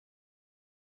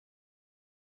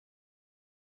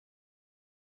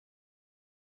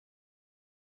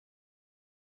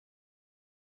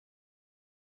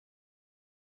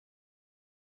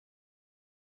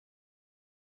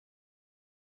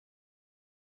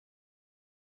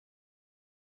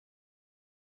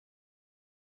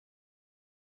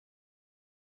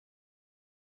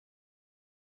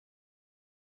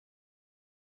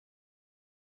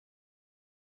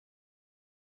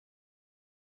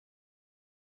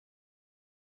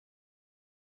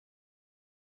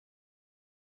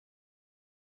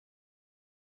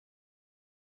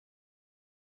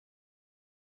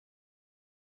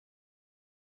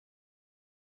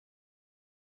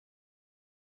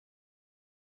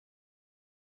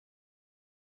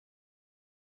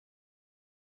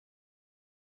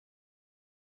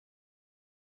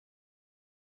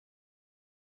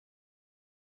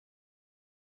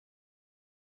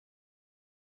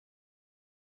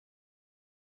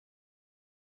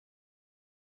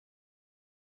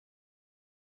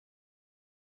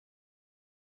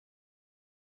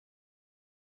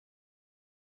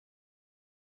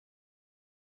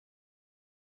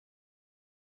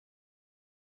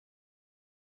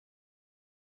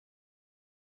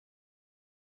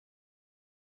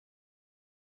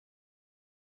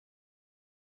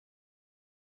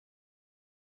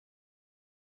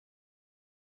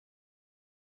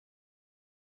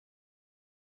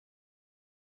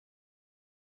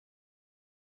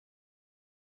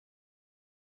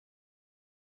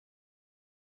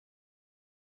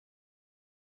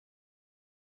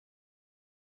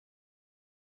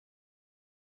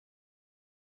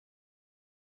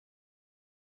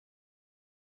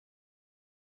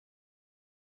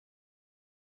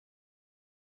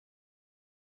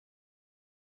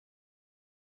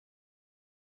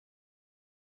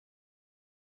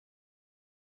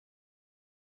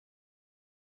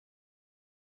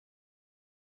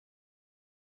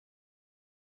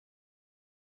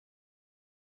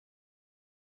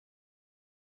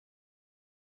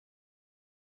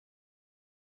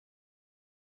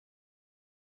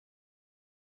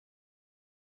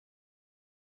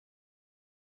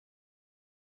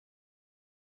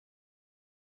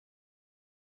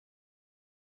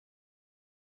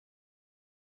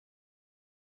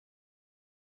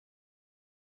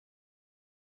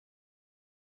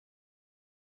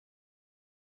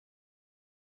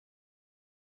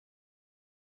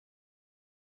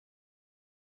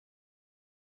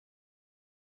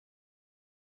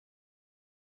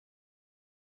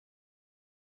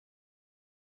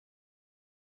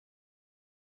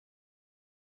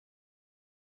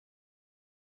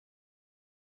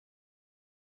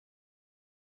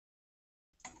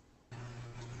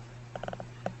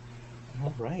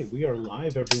All right, we are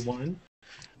live, everyone.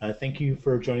 Thank you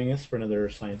for joining us for another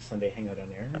Science Sunday Hangout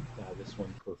on Air. This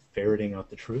one for Ferreting Out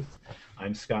the Truth.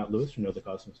 I'm Scott Lewis from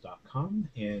KnowTheCosmos.com,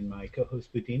 and my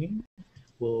co-host Budini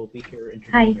will be here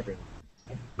introducing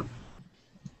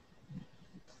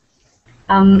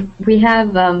everyone. We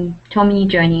have Tommy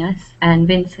joining us, and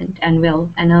Vincent and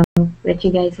Will, and I'll let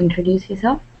you guys introduce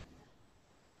yourself.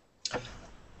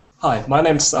 Hi, my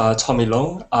name's Tommy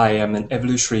Leung. I am an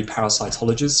evolutionary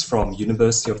parasitologist from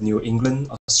University of New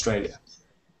England, Australia.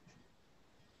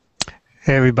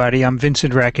 Hey everybody, I'm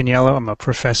Vincent Racaniello. I'm a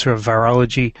professor of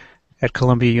virology at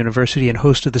Columbia University and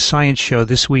host of the science show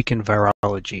This Week in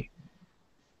Virology.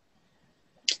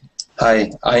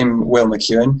 Hi, I'm Will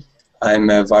McEwan. I'm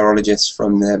a virologist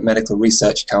from the Medical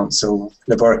Research Council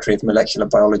Laboratory of Molecular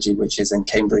Biology, which is in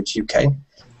Cambridge, UK.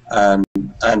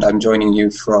 And I'm joining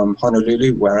you from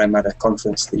Honolulu, where I'm at a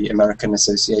conference, the American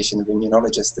Association of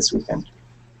Immunologists, this weekend.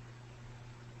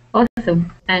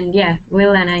 Awesome. And yeah,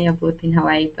 Will and I are both in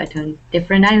Hawaii, but on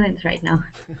different islands right now.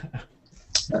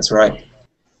 That's right.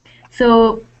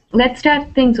 So let's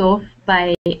start things off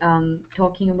by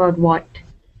talking about what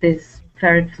this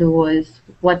ferret flu was.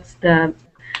 What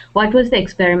was the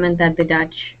experiment that the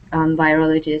Dutch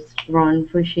virologist Ron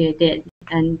Fouchier did?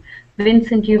 And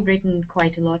Vincent, you've written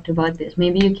quite a lot about this.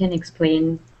 Maybe you can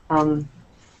explain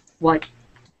what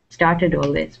started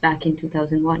all this back in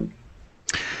 2001.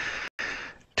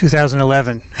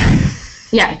 2011.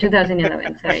 Yeah,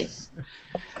 2011, sorry.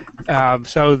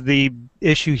 So the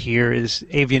issue here is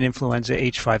avian influenza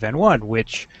H5N1,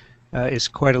 which is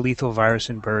quite a lethal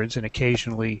virus in birds and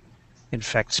occasionally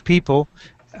infects people,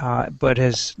 but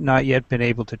has not yet been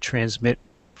able to transmit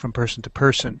from person to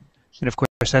person. And of course,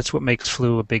 that's what makes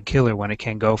flu a big killer, when it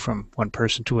can go from one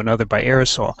person to another by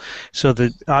aerosol. So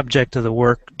the object of the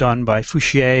work done by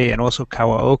Fouchier and also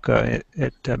Kawaoka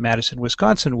at Madison,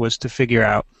 Wisconsin, was to figure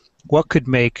out what could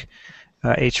make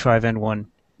H5N1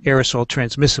 aerosol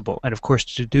transmissible. And of course,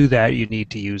 to do that, you need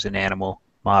to use an animal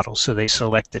model. So they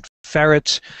selected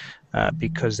ferrets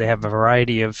because they have a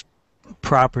variety of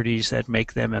properties that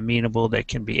make them amenable. They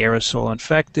can be aerosol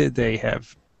infected. They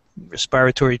have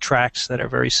respiratory tracts that are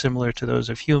very similar to those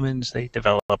of humans. They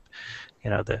develop,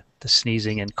 the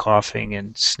sneezing and coughing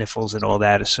and sniffles and all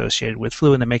that associated with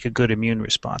flu, and they make a good immune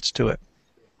response to it.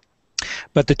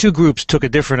 But the two groups took a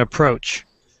different approach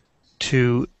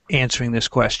to answering this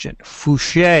question.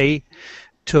 Fouchier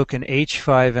took an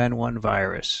H5N1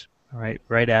 virus,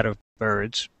 right out of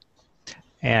birds,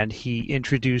 and he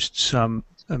introduced some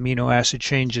amino acid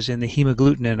changes in the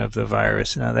hemagglutinin of the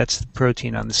virus. Now that's the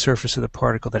protein on the surface of the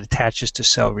particle that attaches to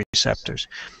cell receptors.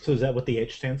 So is that what the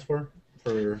H stands for?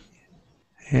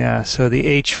 Yeah, so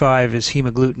the H5 is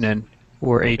hemagglutinin,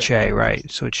 or HA, right?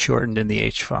 So it's shortened in the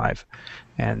H5.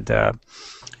 And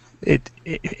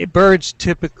birds,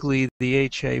 typically the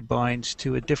HA binds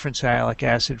to a different sialic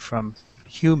acid from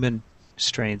human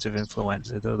strains of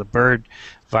influenza, though the bird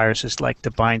viruses like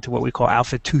to bind to what we call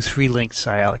alpha-2,3 linked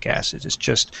sialic acid.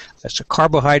 It's a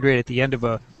carbohydrate at the end of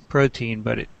a protein,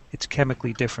 but it's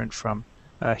chemically different from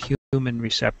human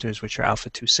receptors, which are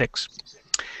alpha-2,6.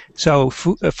 So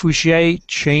Fouchier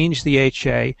changed the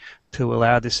HA to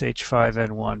allow this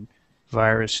H5N1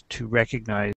 virus to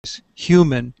recognize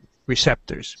human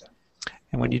receptors.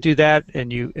 And when you do that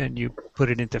and you put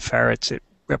it into ferrets, it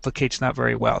replicates not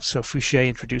very well. So Fouchier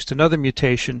introduced another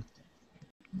mutation,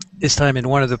 this time in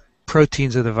one of the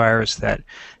proteins of the virus that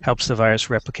helps the virus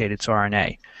replicate its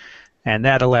RNA. And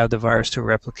that allowed the virus to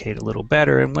replicate a little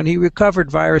better. And when he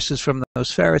recovered viruses from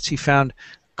those ferrets, he found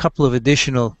a couple of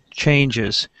additional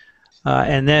changes.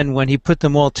 And then when he put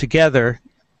them all together,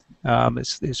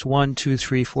 it's 1, 2,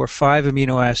 3, 4, 5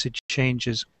 amino acid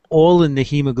changes, all in the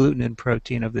hemagglutinin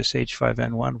protein of this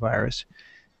H5N1 virus,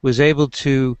 was able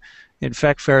to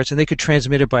infect ferrets, and they could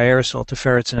transmit it by aerosol to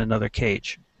ferrets in another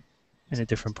cage in a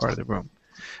different part of the room.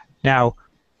 Now,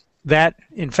 that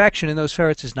infection in those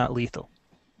ferrets is not lethal.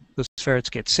 Those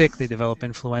ferrets get sick, they develop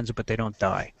influenza, but they don't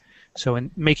die. So in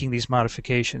making these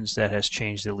modifications, that has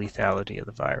changed the lethality of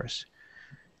the virus.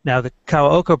 Now, the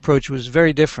Kawaoka approach was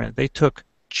very different. They took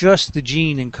just the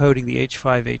gene encoding the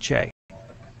H5HA,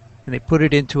 and they put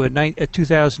it into a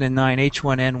 2009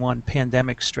 H1N1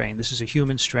 pandemic strain. This is a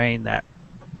human strain that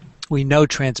we know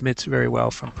transmits very well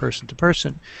from person to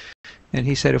person. And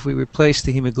he said, if we replace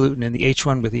the hemagglutinin, the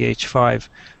H1 with the H5,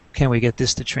 can we get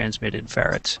this to transmit in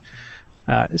ferrets?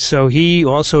 So he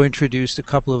also introduced a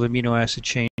couple of amino acid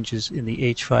changes in the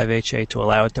H5HA to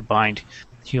allow it to bind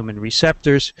human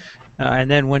receptors. And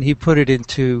then when he put it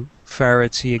into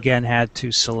ferrets, he again had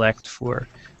to select for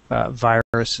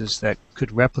viruses that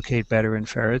could replicate better in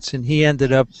ferrets. And he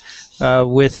ended up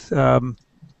with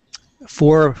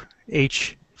 4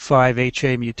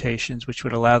 H5HA mutations, which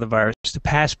would allow the virus to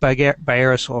pass by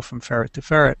aerosol from ferret to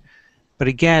ferret, but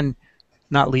again,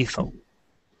 not lethal.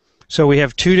 So we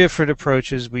have two different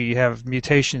approaches. We have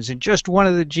mutations in just one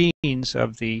of the genes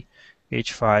of the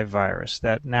H5 virus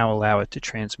that now allow it to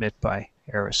transmit by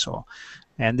aerosol.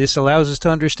 And this allows us to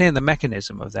understand the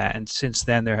mechanism of that. And since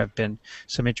then, there have been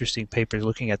some interesting papers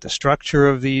looking at the structure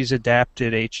of these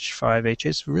adapted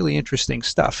H5HAs. Really interesting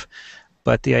stuff.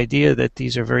 But the idea that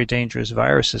these are very dangerous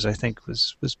viruses, I think,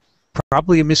 was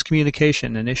probably a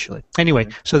miscommunication initially. Anyway,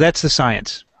 so that's the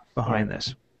science behind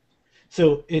this.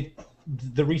 So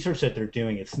the research that they're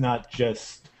doing, it's not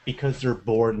just because they're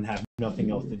bored and have nothing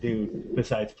else to do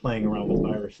besides playing around with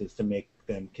viruses to make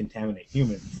them contaminate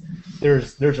humans.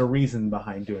 There's a reason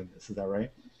behind doing this. Is that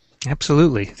right?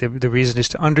 Absolutely. The reason is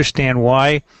to understand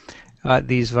why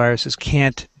these viruses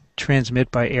can't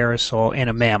transmit by aerosol in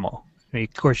a mammal. I mean,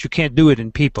 of course, you can't do it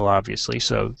in people, obviously.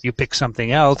 So you pick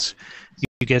something else,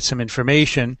 you get some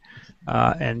information,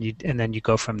 and then you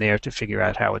go from there to figure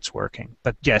out how it's working.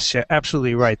 But yes, you're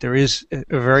absolutely right. There is a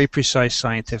very precise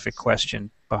scientific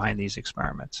question behind these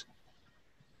experiments.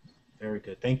 Very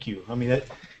good. Thank you. I mean,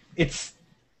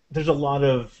 there's a lot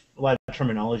of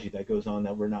terminology that goes on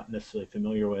that we're not necessarily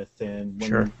familiar with, and when,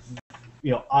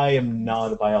 sure. I am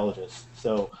not a biologist,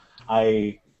 so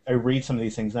I read some of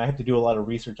these things, and I have to do a lot of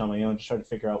research on my own to try to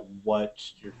figure out what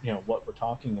we're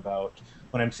talking about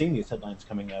when I'm seeing these headlines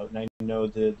coming out. And I know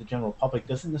the general public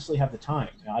doesn't necessarily have the time.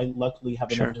 I luckily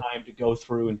have enough time to go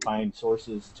through and find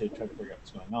sources to try to figure out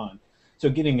what's going on. So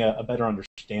getting a better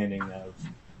understanding of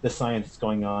the science that's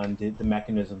going on, the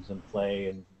mechanisms in play,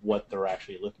 and what they're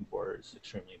actually looking for is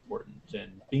extremely important.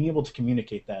 And being able to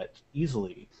communicate that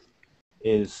easily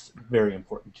is very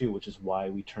important too, which is why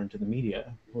we turn to the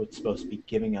media, who is supposed to be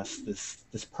giving us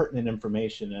this pertinent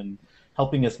information and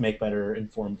helping us make better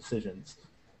informed decisions.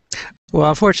 Well,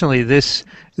 unfortunately, this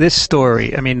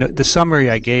story, I mean, the summary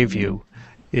I gave you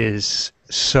is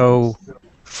so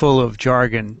full of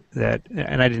jargon that,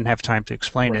 and I didn't have time to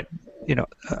explain it.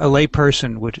 A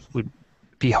layperson would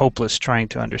be hopeless trying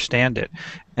to understand it.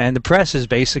 And the press is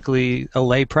basically a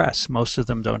lay press. Most of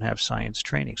them don't have science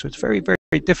training. So it's very, very,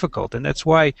 very difficult. And that's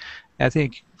why I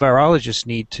think virologists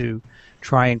need to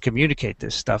try and communicate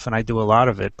this stuff. And I do a lot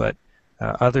of it, but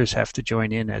others have to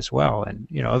join in as well. And,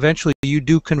 eventually you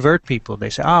do convert people.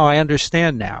 They say, oh, I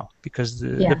understand now, because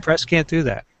the press can't do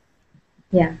that.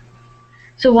 Yeah.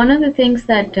 So one of the things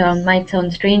that might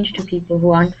sound strange to people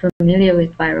who aren't familiar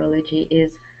with virology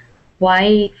is,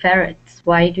 why ferrets?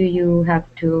 Why do you have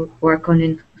to work on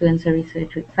influenza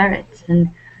research with ferrets? And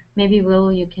maybe,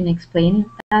 Will, you can explain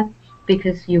that,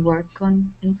 because you work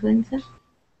on influenza?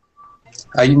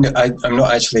 I'm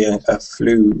not actually a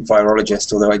flu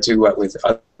virologist, although I do work with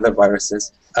other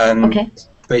viruses. Okay.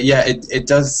 But yeah, it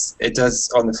does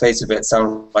on the face of it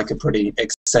sound like a pretty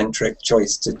eccentric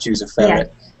choice to choose a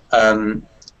ferret. Yeah.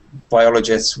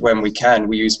 Biologists, when we can,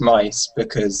 we use mice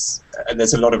because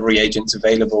there's a lot of reagents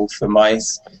available for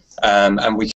mice,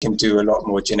 and we can do a lot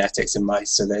more genetics in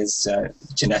mice, so there's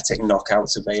genetic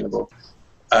knockouts available.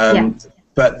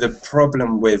 But the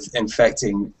problem with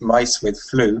infecting mice with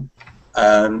flu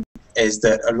is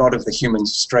that a lot of the human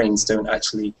strains don't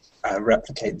actually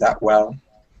replicate that well.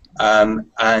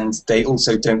 And they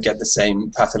also don't get the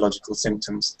same pathological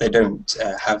symptoms. They don't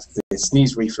have the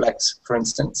sneeze reflex, for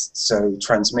instance, so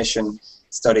transmission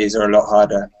studies are a lot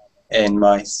harder in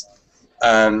mice.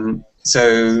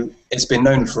 So it's been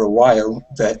known for a while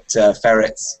that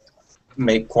ferrets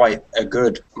make quite a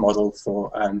good model for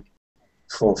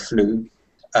flu.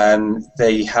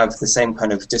 They have the same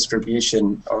kind of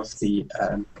distribution of the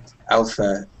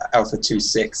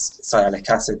alpha-2,6 sialic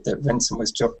acid that Vincent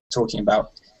was talking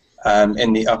about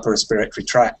in the upper respiratory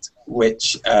tract,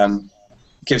 which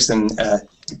gives them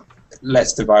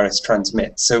lets the virus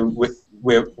transmit. So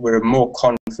we're more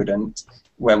confident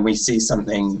when we see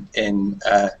something in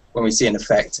when we see an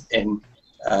effect in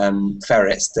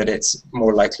ferrets that it's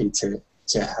more likely to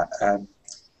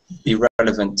be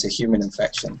relevant to human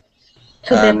infection.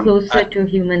 So they're closer to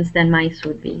humans than mice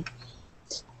would be?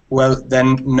 Well,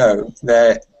 then no,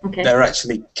 they're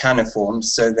actually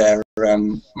caniforms, so they're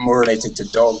more related to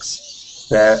dogs.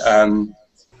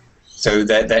 So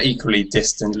they're equally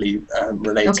distantly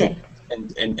related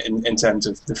in terms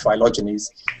of the phylogenies,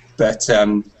 but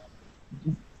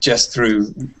just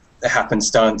through the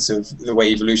happenstance of the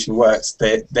way evolution works,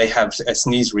 they have a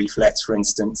sneeze reflex, for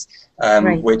instance,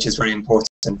 which is very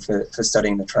important for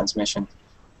studying the transmission.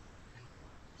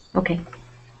 Okay.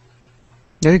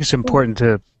 I think it's important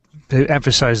to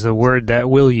emphasize the word that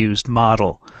Will used,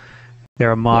 model.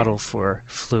 They're a model for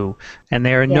flu, and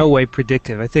they are in no way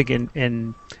predictive. I think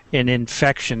in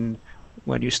infection,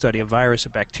 when you study a virus, a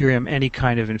bacterium, any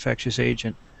kind of infectious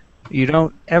agent, you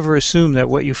don't ever assume that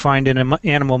what you find in an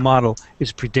animal model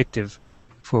is predictive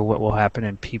for what will happen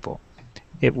in people.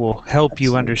 It will help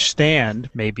you understand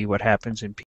maybe what happens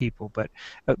in people, but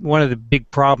one of the big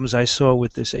problems I saw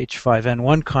with this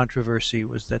H5N1 controversy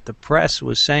was that the press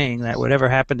was saying that whatever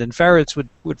happened in ferrets would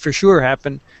for sure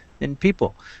happen in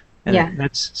people. And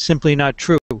that's simply not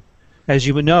true. As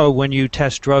you would know, when you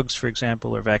test drugs, for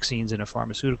example, or vaccines in a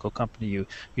pharmaceutical company, you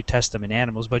test them in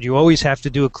animals, but you always have to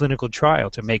do a clinical trial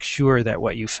to make sure that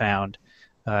what you found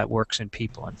works in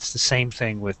people. And it's the same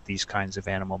thing with these kinds of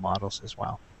animal models as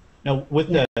well. Now, with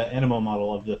the animal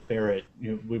model of the ferret,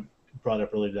 we brought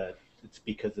up earlier that it's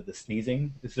because of the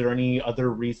sneezing. Is there any other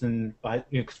reason?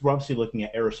 Because we're obviously looking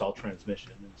at aerosol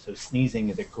transmission, and so sneezing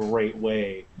is a great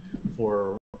way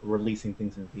for releasing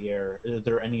things into the air. Is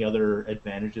there any other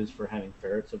advantages for having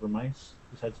ferrets over mice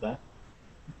besides that?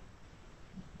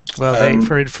 Well,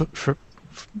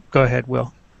 go ahead,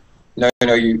 Will. No,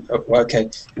 you. Okay.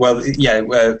 Well, yeah.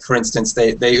 For instance,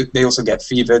 they also get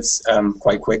fevers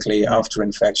quite quickly after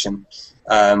infection,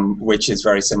 which is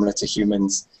very similar to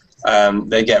humans.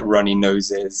 They get runny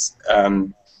noses,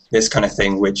 this kind of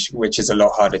thing, which is a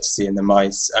lot harder to see in the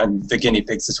mice and the guinea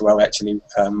pigs as well, actually,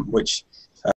 which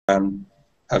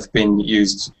have been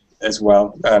used as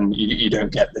well. You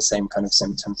don't get the same kind of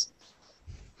symptoms.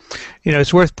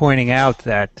 It's worth pointing out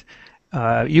that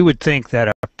you would think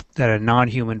that a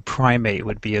non-human primate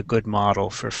would be a good model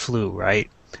for flu,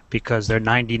 right? Because they're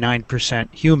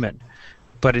 99% human.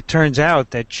 But it turns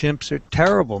out that chimps are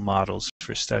terrible models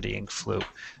for studying flu.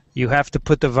 You have to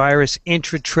put the virus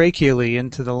intratracheally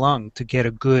into the lung to get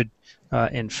a good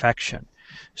infection.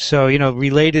 So,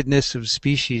 relatedness of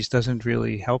species doesn't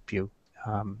really help you.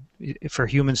 For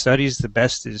human studies, the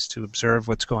best is to observe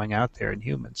what's going out there in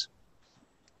humans.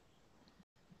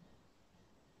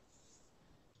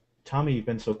 Tommy, you've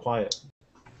been so quiet.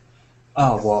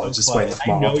 Oh, well, just waiting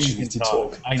for my opportunity to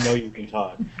talk. I know you can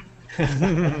talk.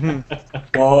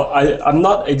 Well, I'm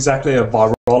not exactly a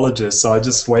virologist, so I'm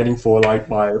just waiting for like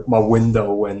my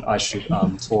window when I should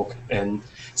talk. And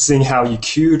seeing how you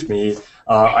cued me,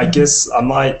 I guess I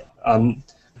might.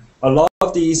 A lot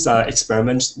of these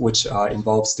experiments, which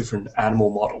involves different animal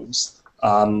models,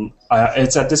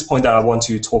 it's at this point that I want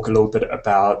to talk a little bit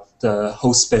about the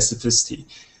host specificity,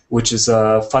 which is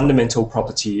a fundamental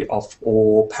property of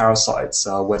all parasites,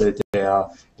 whether they are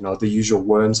the usual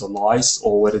worms or lice,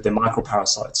 or whether they're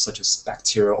microparasites such as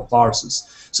bacteria or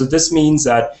viruses. So this means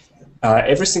that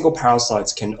every single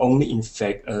parasite can only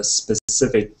infect a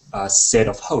specific set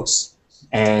of hosts.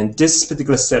 And this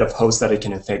particular set of hosts that it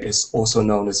can infect is also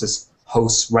known as this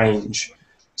host range.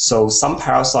 So some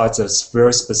parasites are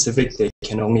very specific. They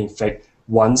can only infect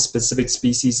one specific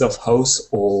species of host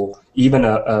or even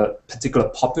a particular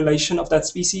population of that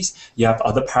species. You have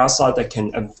other parasites that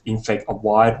can infect a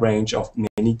wide range of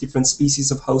many different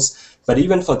species of hosts. But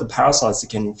even for the parasites that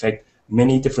can infect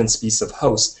many different species of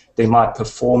hosts, they might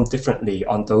perform differently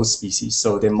on those species.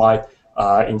 So they might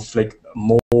inflict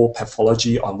more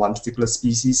pathology on one particular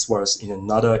species, whereas in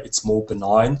another it's more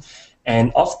benign.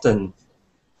 And often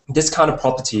this kind of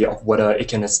property of whether it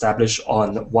can establish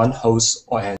on one host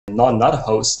or not another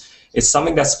host is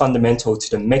something that's fundamental to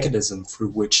the mechanism through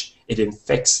which it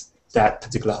infects that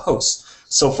particular host.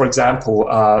 So for example,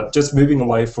 just moving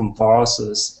away from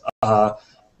viruses,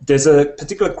 there's a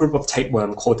particular group of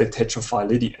tapeworm called the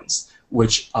tetraphyllidians,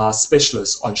 which are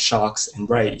specialists on sharks and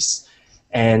rays.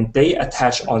 And they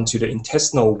attach onto the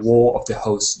intestinal wall of the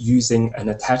host using an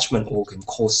attachment organ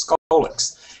called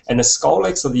scolex. And the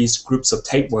scolex of these groups of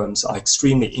tapeworms are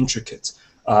extremely intricate.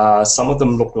 Some of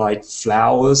them look like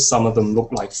flowers, some of them look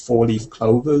like four-leaf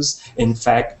clovers. In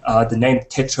fact, the name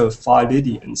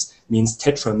tetraphyllidians means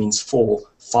tetra means four,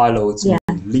 phyllodes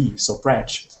mean leaves or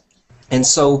branch. And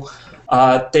so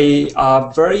they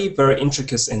are very, very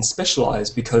intricate and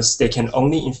specialized because they can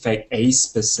only infect a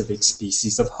specific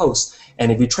species of host.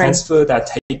 And if you transfer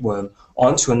that tapeworm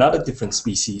onto another different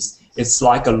species, it's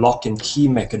like a lock and key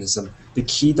mechanism. The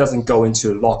key doesn't go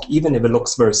into a lock, even if it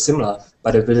looks very similar,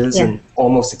 but if it isn't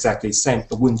almost exactly the same,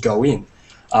 it wouldn't go in.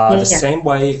 The same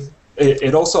way,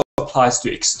 it also applies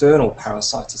to external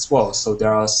parasites as well. So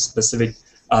there are specific,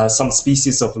 some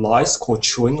species of lice called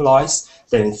chewing lice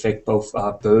that infect both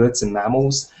birds and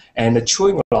mammals. And the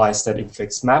chewing lice that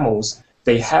infects mammals,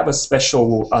 they have a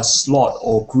special slot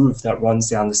or groove that runs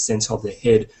down the center of the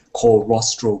head called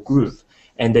rostral groove.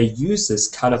 And they use this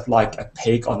kind of like a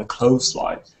peg on a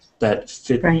clothesline that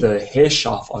fit the hair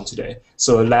shaft onto there.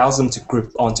 So it allows them to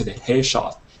grip onto the hair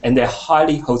shaft. And they're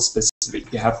highly host specific.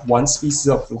 you have one species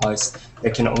of lice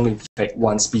that can only infect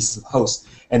one species of host.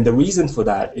 And the reason for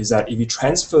that is that if you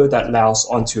transfer that louse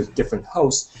onto a different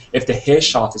host, if the hair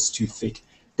shaft is too thick,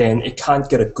 then it can't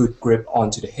get a good grip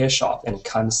onto the hair shaft and it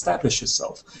can't establish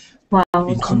itself. Wow.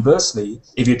 And conversely,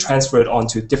 if you transfer it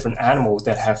onto a different animal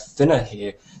that have thinner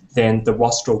hair, then the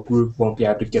rostral group won't be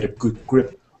able to get a good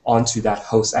grip onto that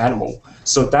host animal.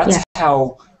 So that's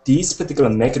how these particular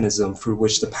mechanisms through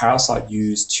which the parasite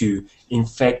used to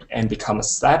infect and become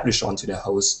established onto the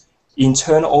host, in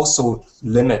turn also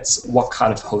limits what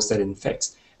kind of host that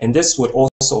infects. And this would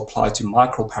also apply to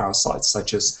microparasites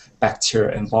such as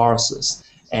bacteria and viruses.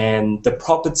 And the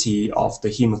property of the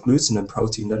hemagglutinin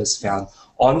protein that is found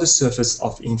on the surface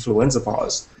of influenza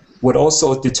virus would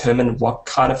also determine what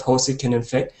kind of host it can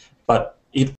infect, but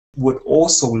it would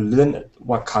also limit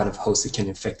what kind of host it can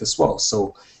infect as well.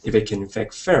 So if it can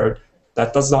infect ferret,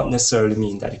 that does not necessarily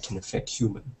mean that it can infect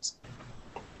humans.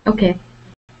 Okay.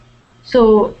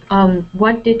 So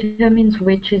what determines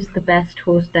which is the best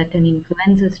host that an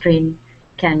influenza strain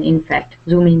can infect?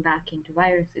 Zooming back into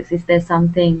viruses, is there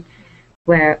something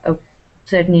where a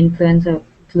certain influenza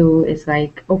flu is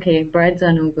like, okay, birds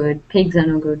are no good, pigs are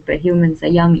no good, but humans are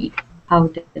yummy? How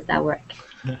does that work?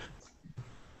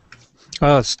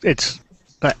 Well, it's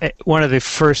one of the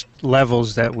first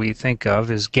levels that we think of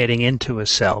is getting into a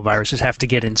cell. Viruses have to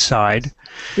get inside.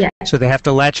 Yeah. So they have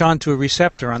to latch onto a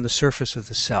receptor on the surface of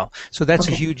the cell. So that's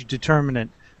a huge determinant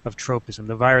of tropism.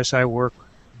 The virus I work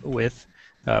with,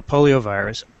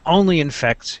 poliovirus, only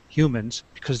infects humans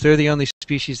because they're the only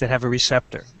species that have a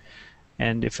receptor.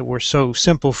 And if it were so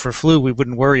simple for flu, we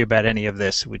wouldn't worry about any of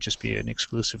this. It would just be an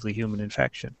exclusively human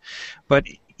infection. But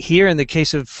here in the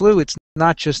case of flu, it's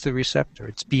not just the receptor.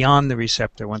 It's beyond the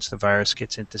receptor. Once the virus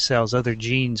gets into cells, other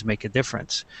genes make a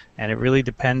difference. And it really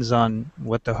depends on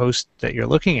what the host that you're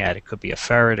looking at. It could be a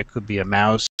ferret, it could be a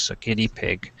mouse, a guinea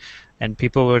pig. And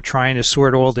people are trying to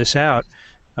sort all this out.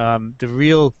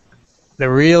 The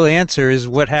real answer is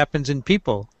what happens in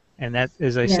people. And that,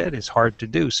 as I said, is hard to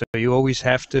do. So you always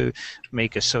have to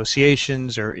make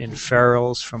associations or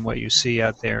inferrals from what you see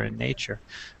out there in nature.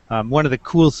 One of the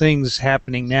cool things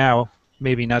happening now,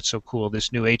 maybe not so cool,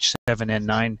 this new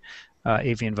H7N9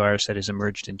 avian virus that has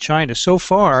emerged in China. So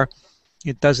far,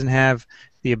 it doesn't have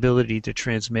the ability to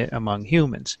transmit among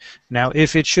humans. Now,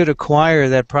 if it should acquire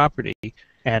that property,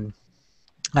 and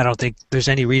I don't think there's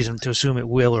any reason to assume it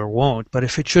will or won't, but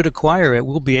if it should acquire it,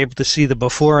 we'll be able to see the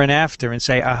before and after and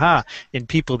say, aha, in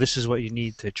people, this is what you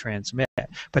need to transmit.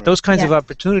 But those kinds of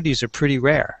opportunities are pretty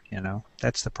rare, you know.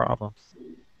 That's the problem.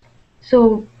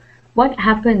 So what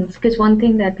happens, because one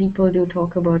thing that people do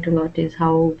talk about a lot is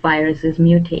how viruses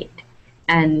mutate.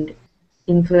 And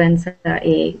influenza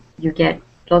A, you get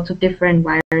lots of different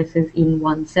viruses in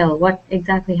one cell. What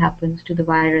exactly happens to the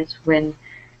virus when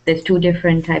there's two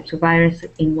different types of virus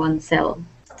in one cell?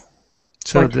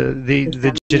 So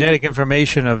the genetic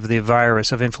information of the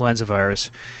virus, of influenza virus,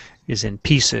 is in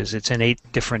pieces. It's in 8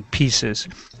 different pieces.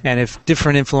 And if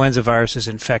different influenza viruses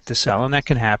infect a cell, and that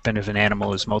can happen if an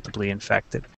animal is multiply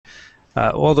infected,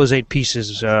 all those 8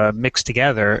 pieces mix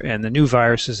together, and the new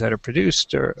viruses that are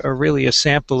produced are really a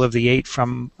sample of the 8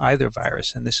 from either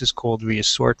virus, and this is called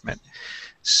reassortment.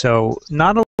 So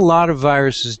not a lot of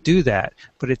viruses do that,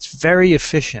 but it's very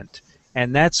efficient,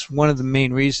 and that's one of the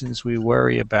main reasons we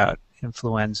worry about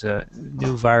influenza,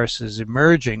 new viruses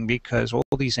emerging, because all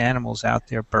these animals out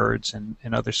there, birds and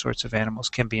other sorts of animals,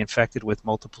 can be infected with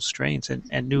multiple strains,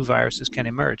 and new viruses can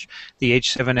emerge. The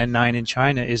H7N9 in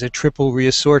China is a triple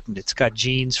reassortant. It's got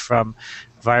genes from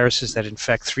viruses that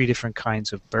infect 3 different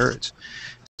kinds of birds.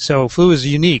 So flu is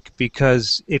unique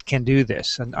because it can do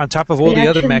this. And on top of all the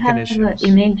other mechanisms. We actually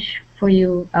have an image for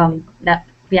you that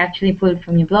we actually pulled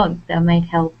from your blog that might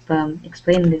help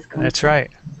explain this concept. That's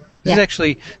right. This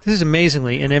is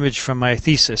amazingly an image from my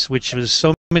thesis, which was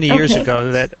so many years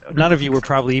ago that none of you were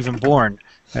probably even born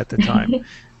at the time.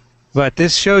 But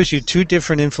this shows you 2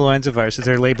 different influenza viruses.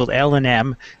 They're labeled L and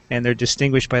M, and they're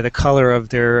distinguished by the color of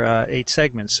their 8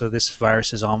 segments. So this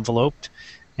virus is enveloped,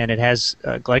 and it has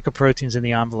glycoproteins in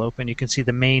the envelope, and you can see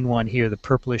the main one here, the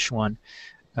purplish one,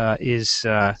 is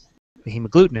the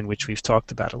hemagglutinin, which we've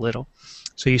talked about a little.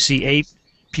 So you see 8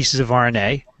 pieces of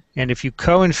RNA, and if you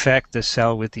co-infect the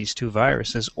cell with these 2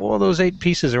 viruses, all those 8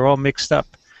 pieces are all mixed up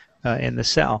in the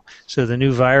cell. So the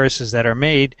new viruses that are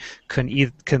made can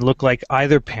look like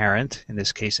either parent, in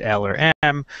this case L or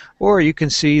M, or you can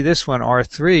see this one,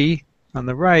 R3, on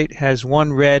the right, has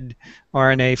 1 red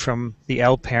RNA from the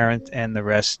L parent and the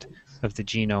rest of the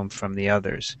genome from the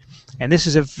others. And this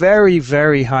is a very,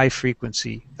 very high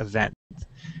frequency event.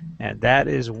 And that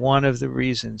is one of the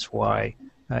reasons why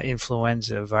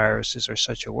influenza viruses are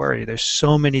such a worry. There's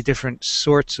so many different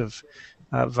sorts of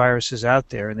viruses out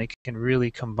there, and they can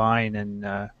really combine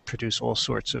and produce all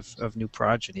sorts of new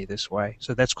progeny this way.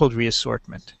 So that's called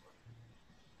reassortment.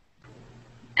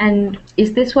 And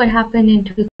is this what happened in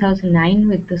 2009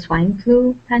 with the swine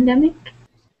flu pandemic?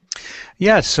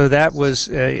 Yes, so that was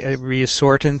a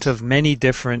reassortant of many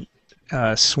different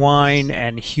swine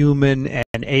and human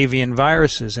and avian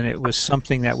viruses, and it was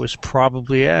something that was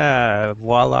probably,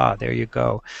 voila, there you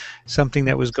go, something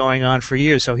that was going on for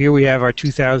years. So here we have our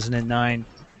 2009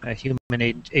 human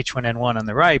H1N1 on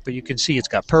the right, but you can see it's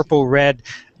got purple, red,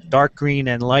 dark green,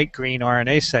 and light green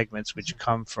RNA segments, which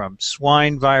come from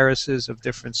swine viruses of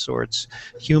different sorts,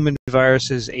 human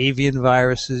viruses, avian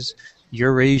viruses,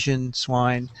 Eurasian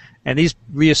swine. And these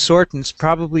reassortants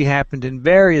probably happened in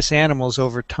various animals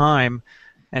over time.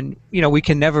 And, you know, we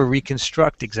can never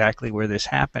reconstruct exactly where this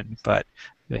happened, but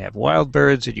you have wild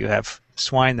birds and you have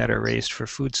swine that are raised for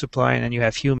food supply, and then you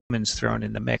have humans thrown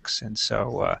in the mix. And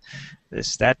so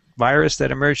that virus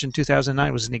that emerged in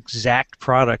 2009 was an exact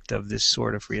product of this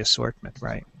sort of reassortment,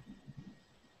 right?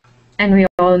 And we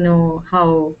all know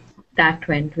how that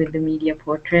went with the media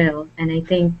portrayal. And I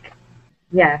think,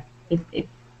 yeah, it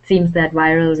seems that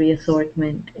viral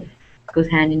reassortment goes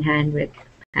hand in hand with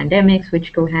pandemics,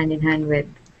 which go hand in hand with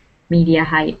media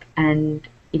hype and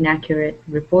inaccurate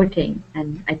reporting.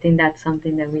 And I think that's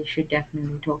something that we should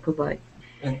definitely talk about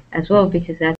as well,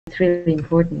 because that's really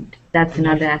important. That's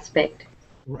another aspect.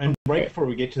 And right before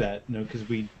we get to that, because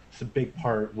it's a big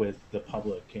part with the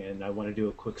public, and I want to do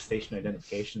a quick station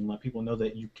identification and let people know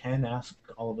that you can ask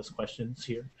all of us questions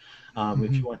here.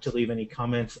 If you want to leave any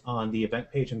comments on the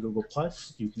event page on Google+,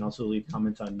 you can also leave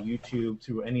comments on YouTube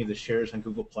through any of the shares on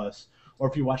Google+, or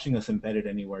if you're watching us embedded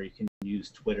anywhere, you can use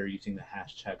Twitter using the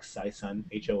hashtag SciSun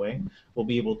HOA. We'll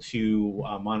be able to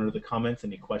monitor the comments,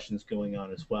 any questions going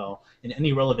on as well, and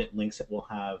any relevant links that we'll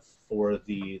have for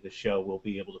the show we'll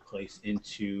be able to place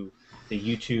into the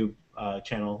YouTube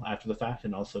channel after the fact,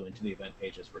 and also into the event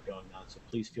page as we're going on. So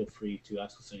please feel free to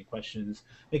ask us any questions,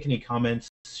 make any comments,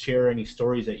 share any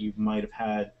stories that you might have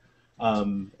had,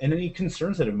 and any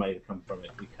concerns that might have come from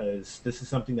it, because this is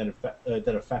something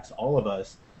that affects all of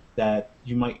us. That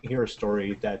you might hear a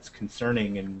story that's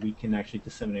concerning, and we can actually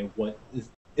disseminate what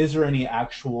is there any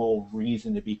actual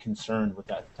reason to be concerned with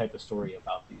that type of story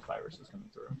about these viruses coming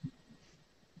through.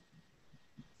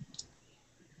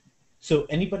 So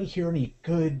anybody hear any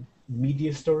good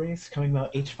media stories coming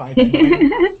about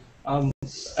H5N1?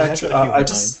 Actually, I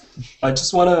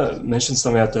just want to mention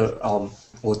something about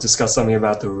or discuss something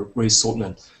about the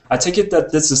reassortment. I take it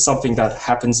that this is something that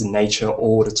happens in nature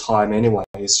all the time anyway.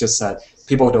 It's just that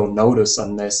people don't notice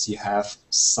unless you have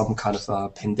some kind of a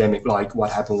pandemic, like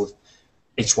what happened with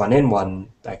H1N1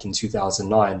 back in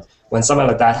 2009. When something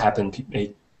like that happened,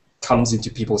 it comes into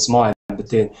people's mind, but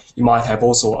then you might have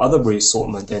also other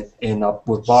reassortment that end up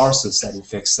with viruses that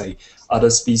infect, say, other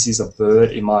species of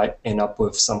bird. It might end up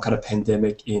with some kind of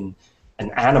pandemic in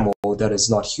an animal that is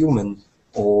not human,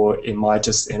 or it might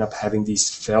just end up having these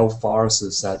failed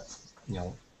viruses that,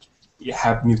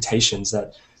 have mutations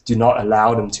that do not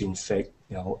allow them to infect,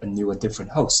 a new and different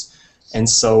host. And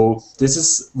so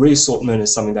reassortment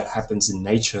is something that happens in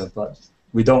nature, but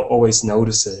we don't always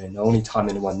notice it, and the only time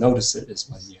anyone notices it is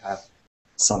when you have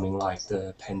something like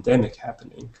the pandemic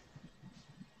happening.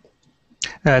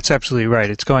 That's absolutely right.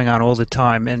 It's going on all the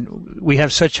time, and we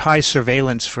have such high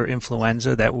surveillance for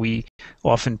influenza that we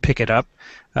often pick it up.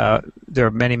 There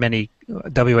are many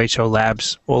WHO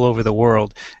labs all over the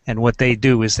world, and what they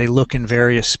do is they look in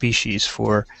various species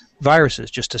for viruses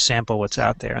just to sample what's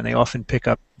out there, and they often pick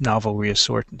up novel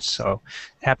reassortants. So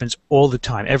it happens all the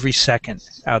time, every second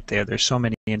out there. There's so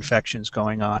many infections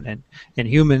going on, and in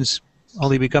humans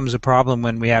only becomes a problem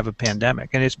when we have a pandemic.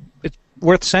 And it's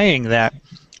worth saying that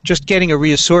just getting a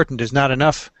reassortant is not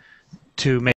enough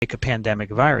to make a pandemic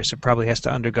virus. It probably has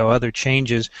to undergo other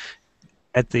changes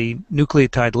at the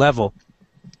nucleotide level.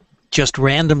 Just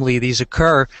randomly these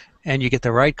occur, and you get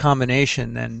the right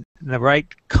combination and the right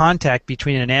contact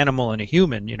between an animal and a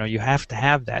human. You have to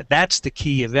have that. That's the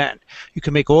key event. You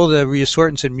can make all the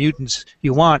reassortants and mutants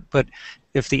you want, but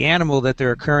if the animal that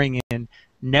they're occurring in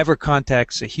never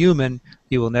contacts a human,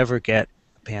 you will never get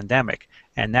a pandemic.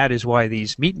 And that is why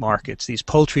these meat markets, these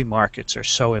poultry markets, are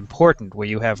so important, where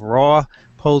you have raw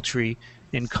poultry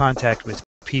in contact with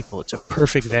people. It's a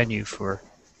perfect venue for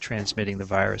transmitting the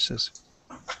viruses.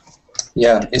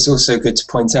 Yeah, it's also good to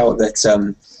point out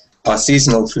that our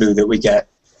seasonal flu that we get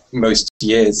most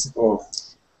years, or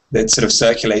that sort of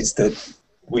circulates, that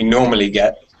we normally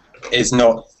get, is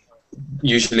not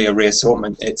usually a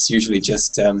reassortment. It's usually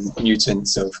just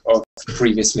mutants of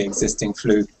previously existing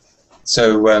flu.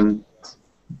 So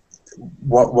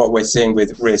what we're seeing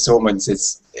with reassortments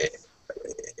is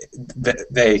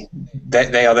they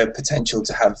are the potential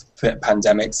to have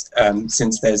pandemics,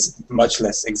 since there's much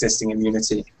less existing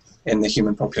immunity in the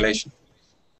human population.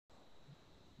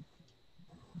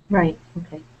 Right.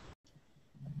 Okay.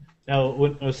 Now,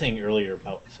 what I was saying earlier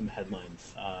about some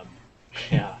headlines,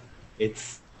 yeah,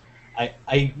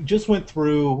 I just went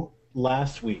through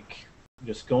last week,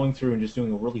 just going through and just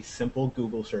doing a really simple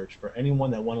Google search for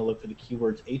anyone that want to look for the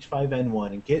keywords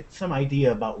H5N1 and get some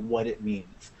idea about what it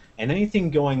means and anything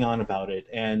going on about it.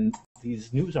 And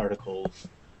these news articles,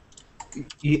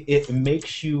 it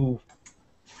makes you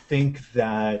think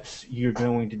that you're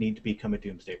going to need to become a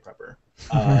doomsday prepper.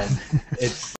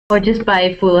 Or just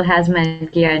buy full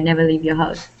hazmat gear and never leave your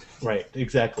house. Right,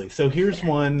 exactly. So here's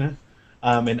one,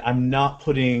 and I'm not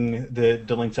putting the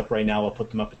links up right now. I'll put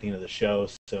them up at the end of the show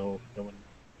so no one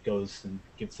goes and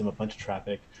gives them a bunch of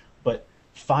traffic. But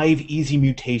 5 easy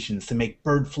mutations to make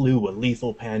bird flu a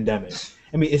lethal pandemic.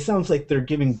 I mean, it sounds like they're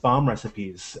giving bomb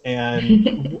recipes.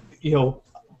 And, you know,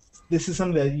 this is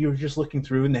something that you're just looking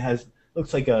through and it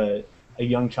looks like a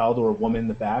young child or a woman in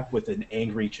the back with an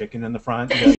angry chicken in the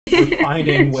front. We're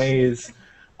finding ways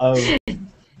of,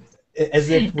 as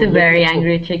if it's a very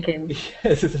angry chicken.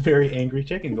 Yes, it's a very angry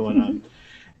chicken going on.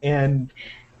 And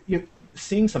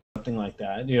seeing something like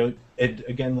that,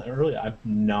 again, earlier, I'm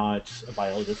not a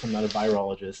biologist, I'm not a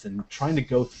virologist, and trying to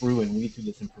go through and weed through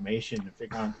this information and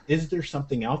figure out, is there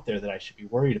something out there that I should be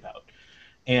worried about?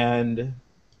 And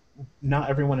not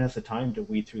everyone has the time to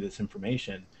weed through this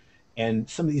information. And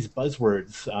some of these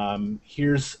buzzwords,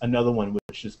 here's another one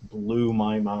which just blew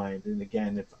my mind. And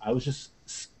again, if I was just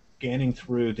scanning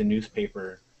through the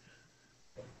newspaper,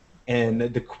 and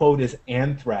the quote is,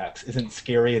 "Anthrax isn't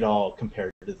scary at all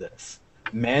compared to this.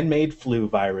 Man-made flu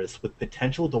virus with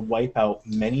potential to wipe out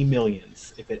many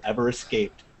millions if it ever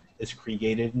escaped is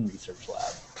created in research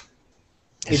lab."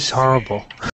 It's horrible.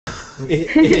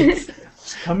 It's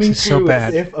coming so through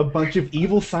bad. as if a bunch of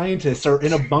evil scientists are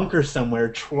in a bunker somewhere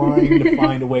trying to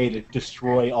find a way to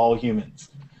destroy all humans.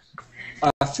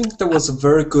 I think there was a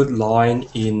very good line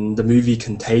in the movie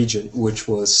Contagion, which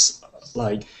was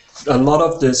like, a lot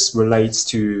of this relates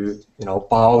to,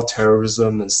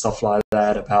 bioterrorism and stuff like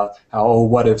that, about how, oh,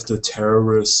 what if the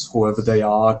terrorists, whoever they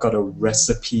are, got a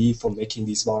recipe for making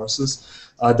these viruses?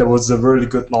 There was a really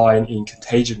good line in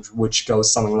Contagion, which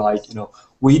goes something like,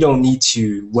 we don't need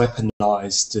to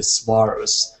weaponize this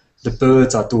virus. The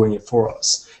birds are doing it for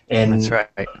us. And That's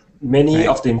right. Many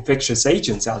of the infectious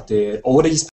agents out there, all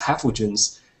these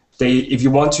pathogens, if you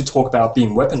want to talk about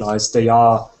being weaponized, they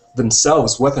are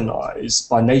themselves weaponized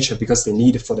by nature because they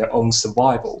need it for their own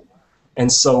survival.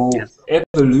 And so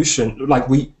evolution, like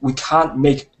we can't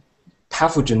make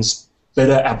pathogens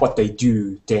better at what they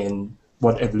do than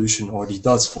what evolution already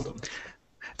does for them.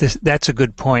 That's a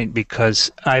good point,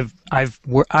 because I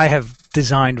have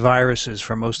designed viruses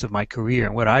for most of my career,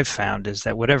 and what I've found is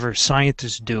that whatever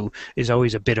scientists do is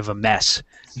always a bit of a mess.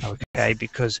 Okay,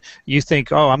 because you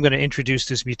think, oh, I'm going to introduce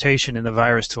this mutation in the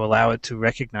virus to allow it to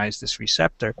recognize this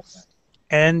receptor,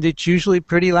 and it's usually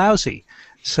pretty lousy.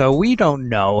 So we don't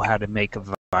know how to make a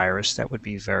virus that would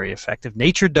be very effective.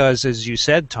 Nature does, as you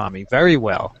said, Tommy, very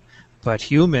well. But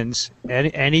humans,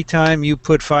 anytime you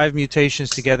put 5 mutations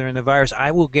together in the virus,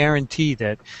 I will guarantee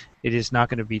that it is not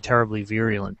going to be terribly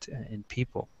virulent in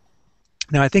people.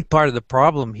 Now, I think part of the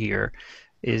problem here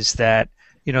is that,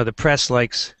 the press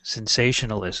likes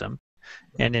sensationalism,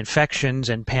 and infections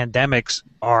and pandemics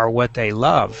are what they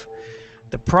love.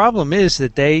 The problem is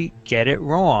that they get it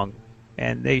wrong.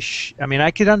 And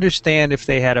I could understand if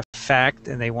they had a fact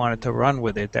and they wanted to run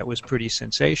with it that was pretty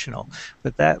sensational.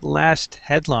 But that last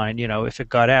headline, if it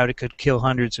got out, it could kill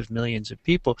hundreds of millions of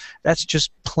people. That's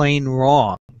just plain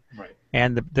wrong. Right.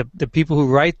 And the people who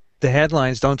write the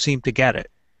headlines don't seem to get it.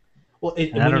 Well,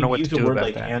 I don't know what to do use a word about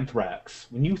like that. Anthrax,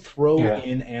 when you throw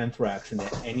in anthrax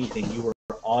into anything, you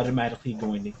are automatically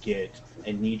going to get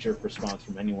a knee-jerk response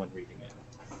from anyone reading it.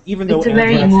 Even though it's a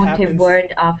very anthrax emotive happens,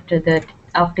 word after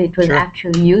it was Sure.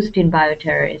 actually used in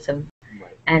bioterrorism.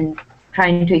 Right. And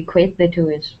trying to equate the two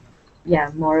is,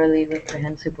 morally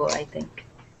reprehensible, I think.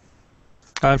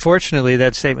 Unfortunately,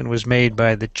 that statement was made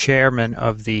by the chairman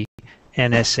of the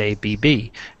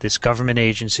NSABB, this government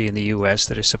agency in the U.S.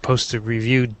 that is supposed to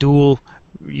review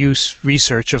dual-use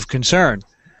research of concern.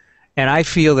 And I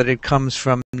feel that it comes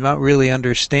from not really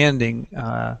understanding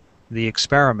the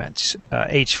experiments.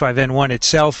 H5N1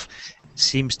 itself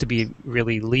seems to be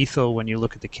really lethal when you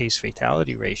look at the case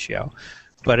fatality ratio.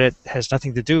 but it has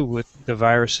nothing to do with the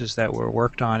viruses that were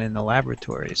worked on in the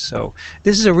laboratories. So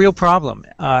this is a real problem.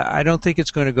 I don't think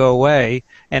it's going to go away.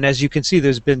 And as you can see,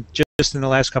 there's been just in the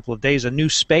last couple of days a new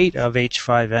spate of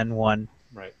H5N1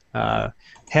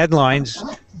 headlines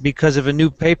because of a new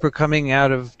paper coming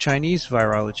out of Chinese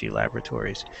virology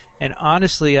laboratories. And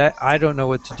honestly, I don't know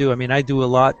what to do. I mean, I do a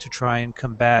lot to try and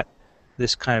combat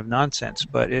this kind of nonsense,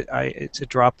 but it's a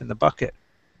drop in the bucket.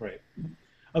 Right.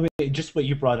 I mean, just what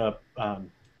you brought up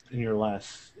in your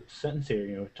last sentence here,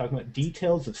 you know, talking about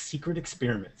details of secret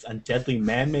experiments on deadly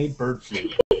man-made bird flu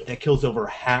that kills over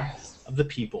half of the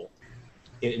people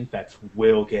it infects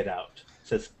will get out,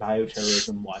 says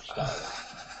bioterrorism watchdog.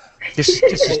 This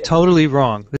is totally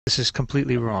wrong. This is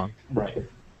completely wrong. Right.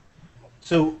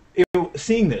 So, you know,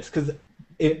 seeing this, because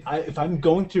if I'm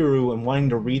going through and wanting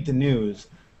to read the news,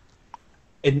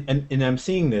 and I'm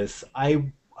seeing this, I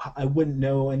wouldn't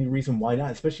know any reason why not,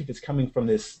 especially if it's coming from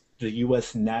the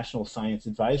U.S. National Science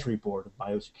Advisory Board of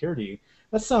Biosecurity.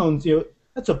 That sounds, you know,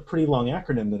 that's a pretty long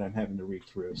acronym that I'm having to read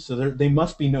through. So they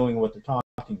must be knowing what they're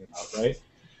talking about, right?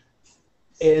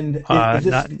 And you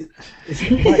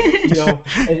know,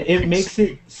 and it makes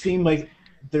it seem like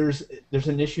there's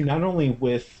an issue not only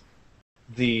with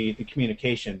the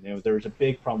communication. You know, there's a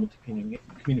big problem with the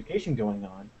communication going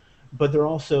on, but there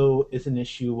also is an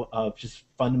issue of just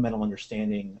fundamental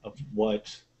understanding of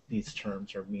what these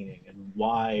terms are meaning and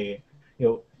why. You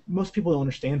know, most people don't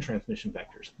understand transmission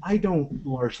vectors. I don't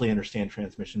largely understand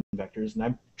transmission vectors, and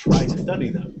I've tried to study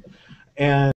them,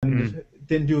 and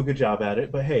didn't do a good job at it.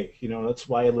 But hey, you know, that's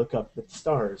why I look up at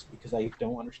stars, because I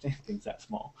don't understand things that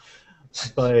small.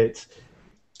 But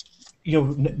you know,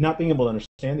 not being able to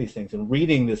understand these things and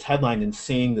reading this headline and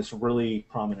seeing this really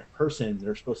prominent person,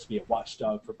 they're supposed to be a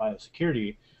watchdog for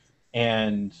biosecurity,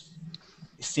 and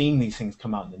seeing these things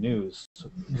come out in the news,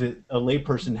 a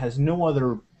layperson has no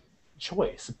other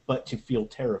choice but to feel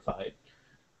terrified,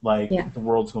 like the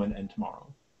world's going to end tomorrow.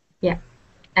 Yeah,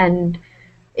 and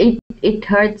it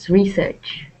hurts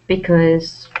research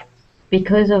because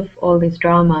of all this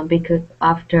drama. Because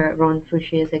after Ron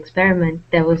Fouchier's experiment,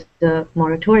 there was the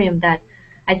moratorium that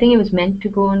I think it was meant to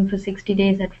go on for 60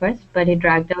 days at first, but it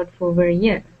dragged out for over a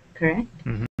year. Correct?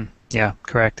 Mm-hmm. Yeah,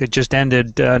 correct. It just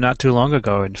ended not too long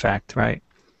ago, in fact, right?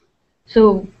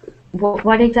 So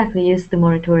what exactly is the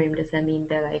moratorium? Does that mean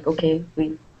they're like, okay,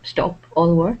 we stop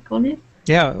all work on it?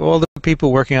 Yeah, all the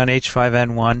people working on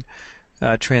H5N1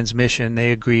 transmission,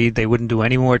 they agreed they wouldn't do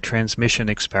any more transmission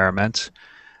experiments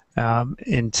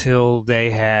until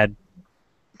they had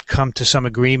come to some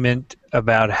agreement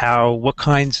about what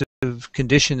kinds of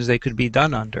conditions they could be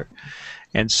done under.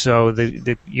 And so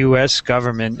the U.S.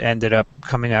 government ended up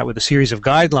coming out with a series of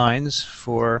guidelines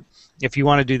for if you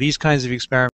want to do these kinds of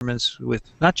experiments with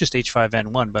not just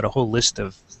H5N1, but a whole list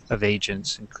of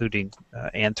agents, including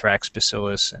anthrax,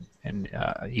 bacillus, and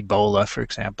Ebola, for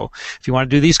example. If you want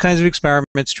to do these kinds of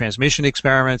experiments, transmission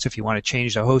experiments, if you want to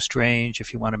change the host range,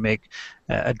 if you want to make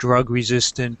a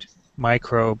drug-resistant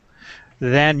microbe,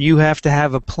 then you have to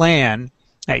have a plan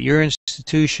at your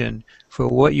institution for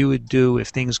what you would do if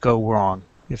things go wrong,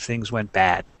 if things went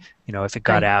bad. You know, if it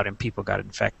got out and people got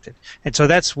infected. And so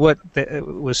that's what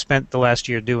was spent the last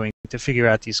year doing, to figure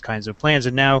out these kinds of plans.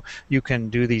 And now you can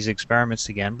do these experiments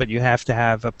again, but you have to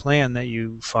have a plan that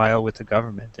you file with the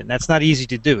government. And that's not easy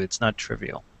to do. It's not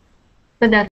trivial. But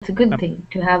that's a good thing,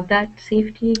 to have that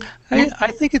safety.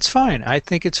 I think it's fine. I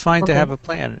think it's fine to have a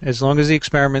plan. As long as the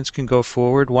experiments can go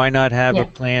forward, why not have a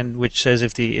plan which says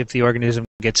if the organism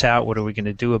gets out, what are we going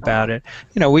to do about it?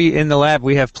 You know, we in the lab,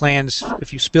 we have plans.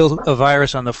 If you spill a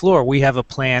virus on the floor, we have a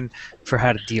plan for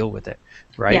how to deal with it,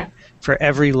 right? Yeah. For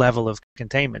every level of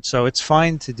containment. So it's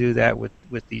fine to do that with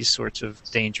these sorts of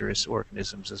dangerous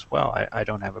organisms as well. I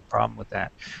don't have a problem with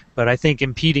that. But I think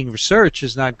impeding research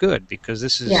is not good, because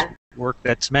this is work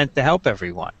that's meant to help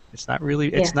everyone. It's not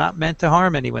really, it's not meant to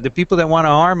harm anyone. The people that want to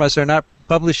harm us are not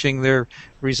publishing their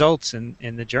results in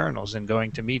the journals and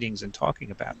going to meetings and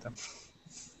talking about them.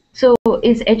 So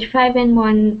is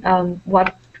H5N1,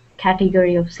 what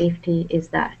category of safety is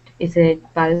that? Is it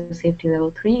biosafety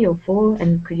level 3 or 4?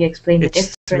 And could you explain the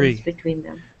difference 3. between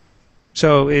them?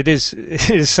 So it is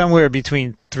somewhere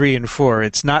between 3 and 4.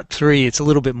 It's not 3. It's a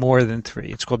little bit more than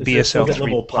 3. It's called BSL 3+.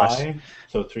 Level pi?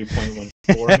 So 3.14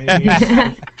 maybe?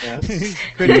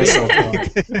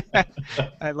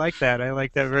 I like that. I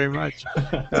like that very much.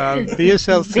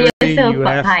 BSL 3,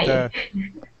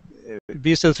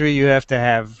 BSL 3, you have to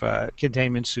have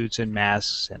containment suits and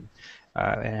masks and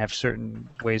have certain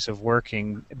ways of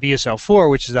working. BSL 4,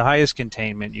 which is the highest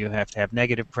containment, you have to have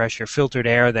negative pressure, filtered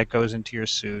air that goes into your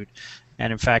suit.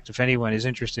 And in fact, if anyone is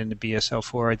interested in the BSL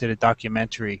 4, I did a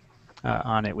documentary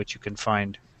on it, which you can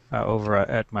find over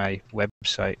at my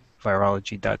website,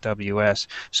 virology.ws.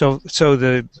 So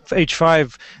the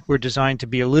H5 were designed to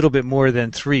be a little bit more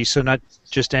than 3, so not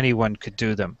just anyone could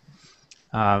do them.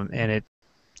 And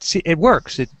it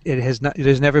works.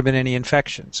 There's never been any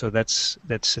infection, so that's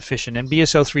sufficient. And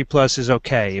BSL 3+ is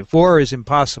okay. 4 is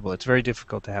impossible. It's very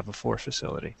difficult to have a 4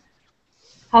 facility.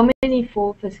 How many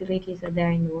 4 facilities are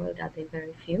there in the world? Are there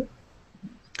very few?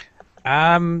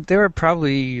 There are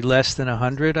probably less than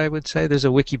 100, I would say. There's a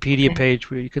Wikipedia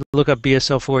page where you can look up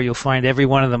BSL 4. You'll find every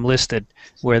one of them listed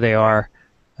where they are.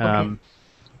 Yeah.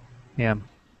 I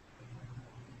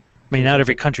mean, not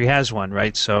every country has one,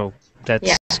 right? So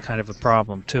that's kind of a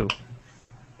problem too.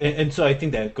 And so I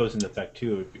think that goes into effect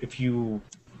too. If you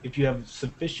have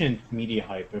sufficient media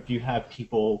hype, if you have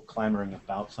people clamoring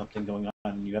about something going on,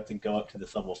 and you have to go up to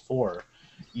this level 4,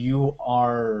 you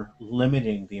are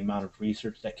limiting the amount of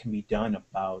research that can be done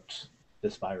about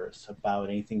this virus, about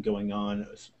anything going on,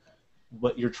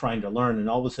 what you're trying to learn, and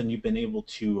all of a sudden you've been able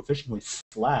to efficiently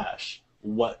slash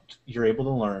what you're able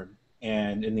to learn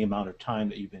and in the amount of time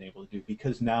that you've been able to do,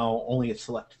 because now only a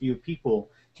select few people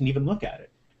can even look at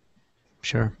it.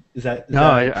 Sure. Is that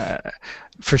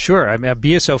for sure? I mean, a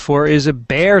BSL-4 is a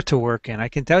bear to work in. I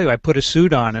can tell you, I put a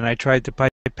suit on and I tried to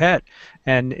pipette,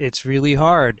 and it's really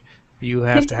hard. You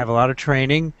have to have a lot of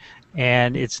training,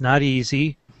 and it's not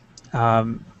easy,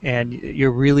 and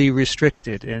you're really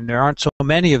restricted. And there aren't so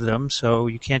many of them, so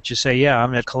you can't just say, yeah,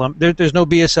 I'm at Columbia. There's no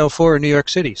BSL-4 in New York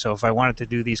City, so if I wanted to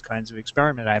do these kinds of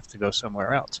experiment, I have to go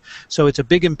somewhere else. So it's a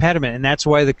big impediment, and that's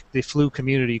why the flu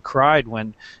community cried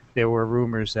when there were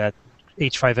rumors that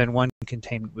H5N1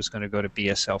 containment was going to go to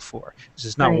BSL-4. This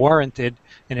is not warranted,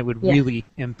 and it would really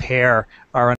impair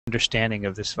our understanding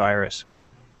of this virus.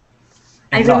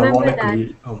 I remember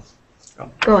that.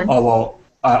 Go on. Oh, well,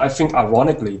 I think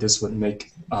ironically this would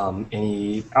make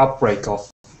any outbreak of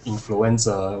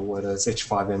influenza, whether it's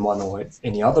H5N1 or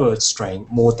any other strain,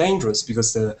 more dangerous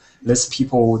because there are less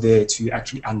people there to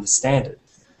actually understand it.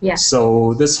 Yeah.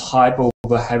 So this hype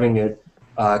over having it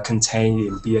contained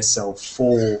in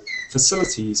BSL-4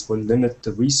 facilities will limit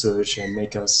the research and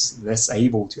make us less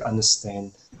able to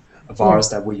understand a virus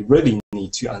that we really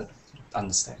need to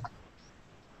understand.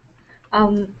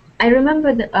 I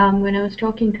remember that, when I was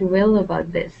talking to Will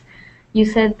about this, you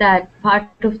said that part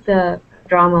of the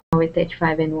drama with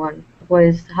H5N1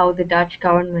 was how the Dutch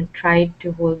government tried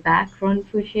to hold back Ron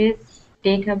Foucher's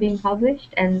data being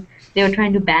published, and they were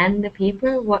trying to ban the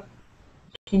paper. What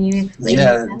can you explain?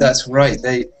 Yeah, that's right.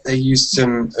 They used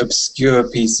some obscure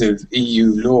piece of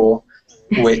EU law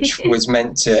which was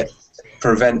meant to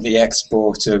prevent the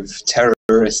export of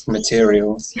terrorist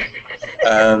materials.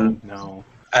 No.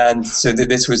 And so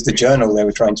this was the journal they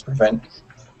were trying to prevent.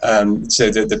 So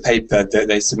the paper that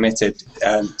they submitted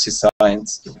to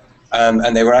Science,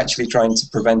 and they were actually trying to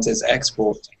prevent its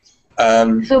export.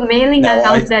 So mailing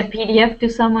out that PDF to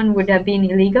someone would have been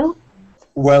illegal?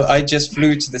 Well, I just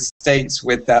flew to the States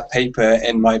with that paper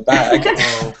in my bag.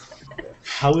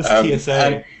 How was TSA?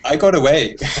 And I got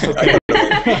away.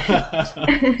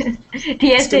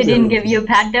 TSA didn't give you a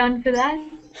pat down for that?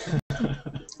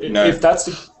 No. If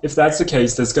that's the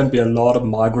case, there's going to be a lot of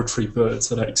migratory birds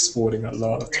that are exporting a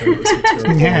lot of terrorist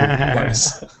material.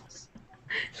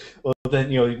 Well,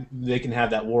 then they can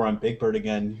have that war on Big Bird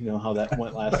again. You know how that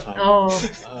went last time.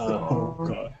 Oh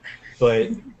God! But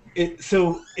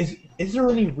so is there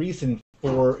any reason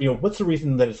for what's the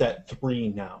reason that it's at 3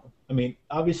 now? I mean,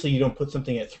 obviously you don't put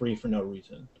something at 3 for no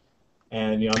reason.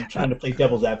 And I'm trying to play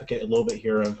devil's advocate a little bit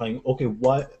here. I'm playing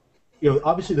what.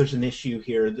 Obviously there's an issue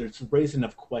here. There's raised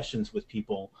enough questions with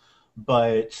people,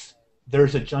 but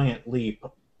there's a giant leap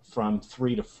from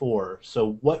 3 to 4.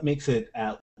 So what makes it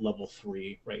at level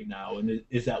 3 right now, and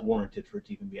is that warranted for it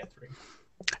to even be at 3?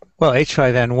 Well,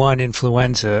 H5N1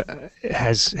 influenza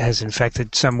has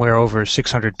infected somewhere over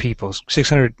 600 people,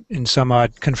 600 and some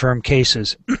odd confirmed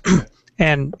cases,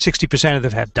 and 60% of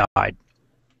them have died.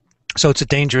 So it's a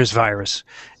dangerous virus,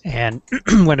 and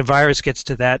when a virus gets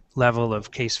to that level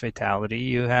of case fatality,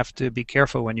 you have to be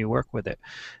careful when you work with it.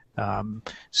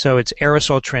 So it's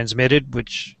aerosol transmitted,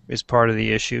 which is part of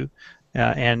the issue,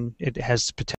 and it has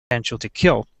the potential to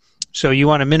kill. So you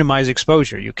want to minimize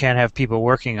exposure. You can't have people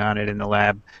working on it in the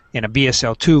lab in a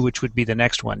BSL-2, which would be the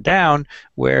next one down,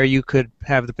 where you could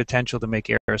have the potential to make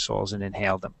aerosols and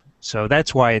inhale them. So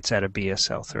that's why it's at a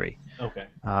BSL-3. Okay.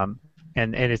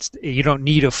 And you don't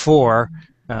need a 4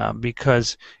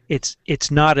 because it's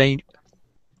not a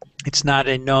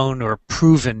known or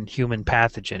proven human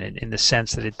pathogen in the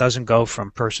sense that it doesn't go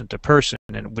from person to person,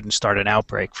 and it wouldn't start an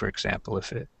outbreak, for example,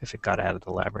 if it got out of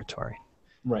the laboratory.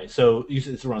 Right. So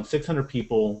it's around 600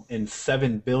 people, and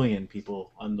 7 billion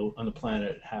people on the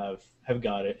planet have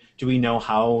got it. Do we know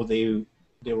how they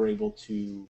were able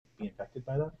to be infected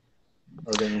by that?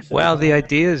 Or they any studies Well, on that?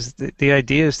 the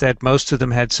idea is that most of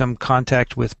them had some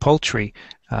contact with poultry.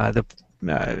 The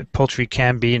poultry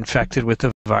can be infected with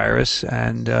the virus,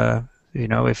 and you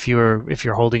know, if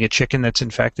you're holding a chicken that's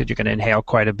infected, you're going to inhale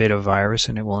quite a bit of virus,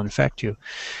 and it will infect you.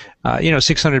 You know,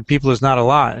 600 people is not a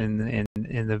lot in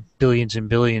the billions and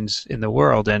billions in the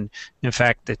world, and in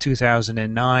fact, the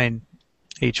 2009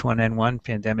 H1N1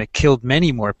 pandemic killed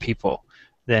many more people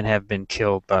than have been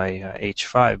killed by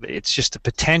H5. It's just the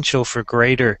potential for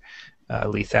greater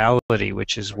lethality,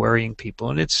 which is worrying people,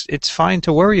 and it's fine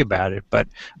to worry about it, but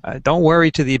don't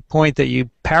worry to the point that you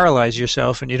paralyze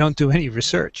yourself and you don't do any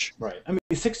research. Right. I mean,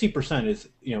 60%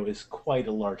 is quite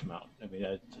a large amount. I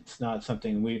mean, it's not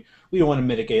something we don't want to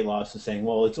mitigate losses saying,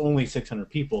 well, it's only 600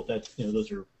 people. That's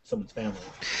those are someone's family.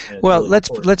 Well, really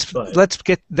let's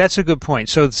get that's a good point.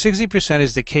 So 60%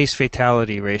 is the case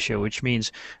fatality ratio, which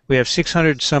means we have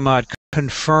 600 some odd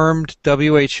confirmed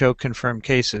WHO confirmed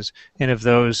cases, and of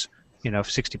those,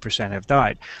 60% have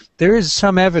died. There is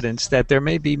some evidence that there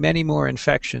may be many more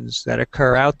infections that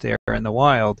occur out there in the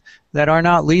wild that are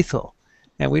not lethal,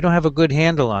 and we don't have a good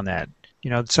handle on that.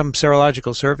 Some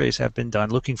serological surveys have been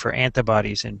done looking for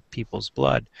antibodies in people's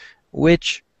blood,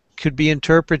 which could be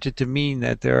interpreted to mean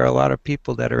that there are a lot of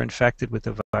people that are infected with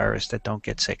the virus that don't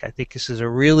get sick. I think this is a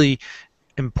really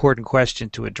important question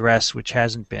to address, which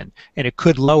hasn't been, and it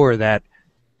could lower that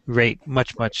rate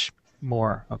much, much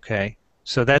more. Okay,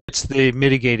 so that's the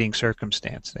mitigating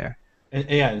circumstance there.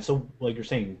 And so like you're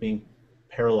saying, being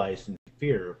paralyzed in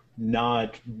fear,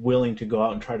 not willing to go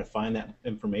out and try to find that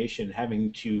information,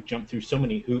 having to jump through so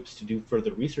many hoops to do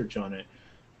further research on it.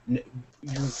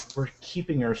 We're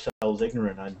keeping ourselves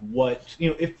ignorant on what,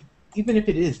 even if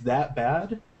it is that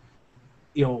bad,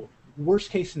 worst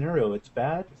case scenario, it's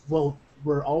bad. Well,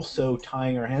 we're also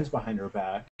tying our hands behind our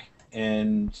back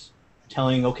and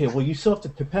telling, okay, well, you still have to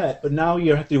pipette, but now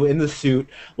you have to do it in the suit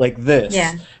like this,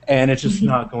 and it's just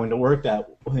not going to work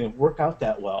out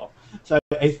that well. So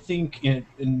I think, and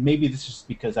maybe this is just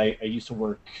because I used to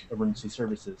work emergency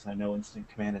services. I know incident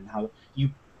command and how you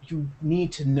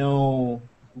need to know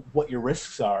what your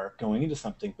risks are going into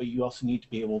something, but you also need to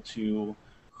be able to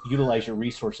utilize your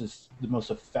resources the most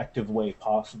effective way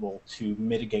possible to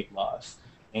mitigate loss.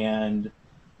 And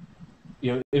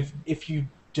if you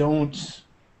don't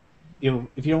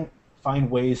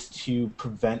find ways to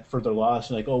prevent further loss,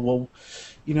 you're like, oh well,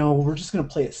 we're just going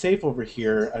to play it safe over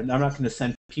here, and I'm not going to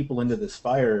send people into this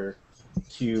fire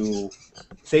to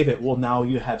save it. Well, now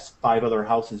you have 5 other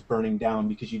houses burning down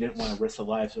because you didn't want to risk the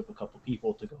lives of a couple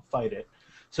people to go fight it.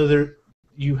 So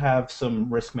you have some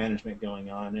risk management going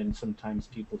on, and sometimes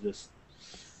people just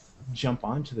jump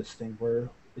onto this thing where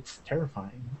it's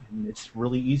terrifying, and it's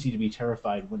really easy to be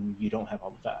terrified when you don't have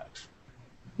all the facts.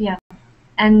 Yeah,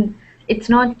 and it's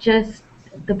not just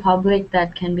the public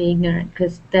that can be ignorant,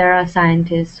 because there are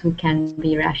scientists who can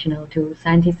be rational too.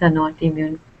 Scientists are not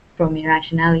immune from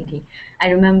irrationality. I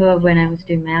remember when I was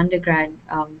doing my undergrad,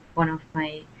 one of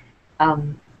my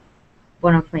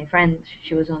friends,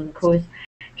 she was on the course,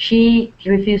 she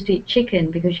refused to eat chicken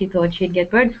because she thought she'd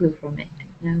get bird flu from it.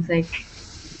 And I was like,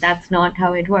 that's not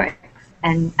how it works.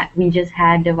 And we just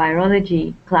had a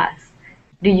virology class.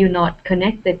 Do you not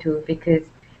connect the two? Because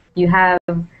you have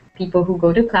people who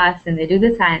go to class and they do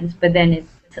the science, but then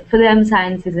for them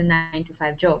science is a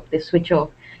 9-to-5 job. They switch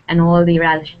off, and all the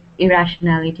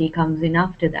irrationality comes in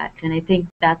after that. And I think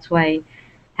that's why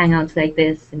hangouts like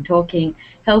this and talking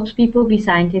helps people be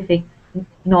scientific,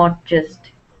 not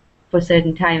just for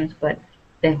certain times, but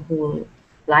their whole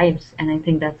lives. And I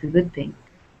think that's a good thing.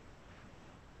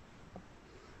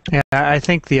 Yeah, I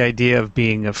think the idea of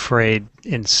being afraid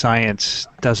in science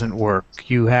doesn't work.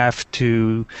 You have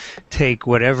to take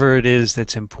whatever it is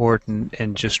that's important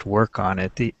and just work on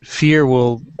it. The fear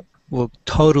will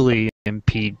totally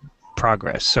impede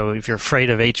progress. So if you're afraid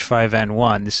of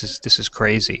H5N1, this is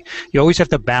crazy. You always have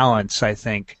to balance, I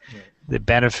think, the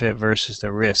benefit versus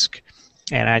the risk.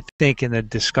 And I think in the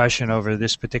discussion over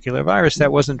this particular virus,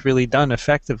 that wasn't really done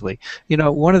effectively.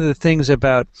 One of the things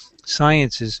about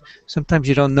science is sometimes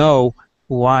you don't know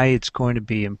why it's going to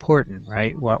be important,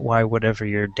 right? Why whatever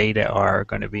your data are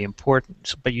going to be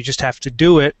important. But you just have to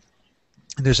do it.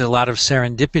 There's a lot of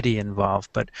serendipity involved.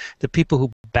 But the people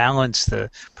who balance the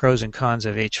pros and cons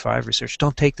of H5 research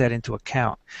don't take that into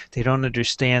account. They don't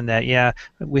understand that, yeah,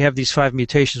 we have these 5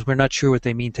 mutations. We're not sure what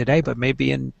they mean today, but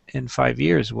maybe in 5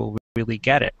 years we'll really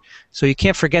get it. So you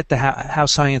can't forget how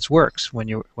science works when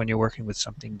you're working with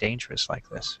something dangerous like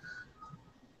this.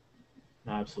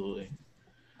 Absolutely.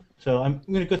 So I'm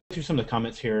going to go through some of the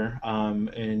comments here,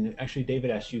 and actually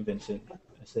David asked you, Vincent.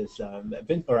 It says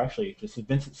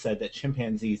Vincent said that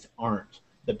chimpanzees aren't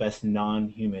the best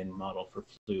non-human model for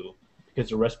flu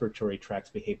because the respiratory tracts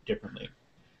behave differently.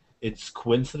 It's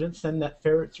coincidence then that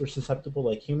ferrets are susceptible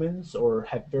like humans, or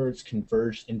have ferrets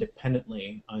converged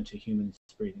independently onto humans'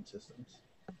 breathing systems?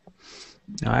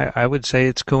 I would say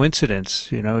it's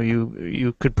coincidence. You know,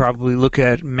 you could probably look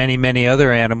at many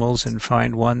other animals and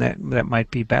find one that might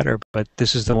be better, but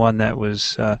this is the one that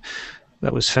was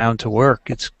found to work.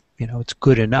 It's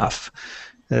good enough.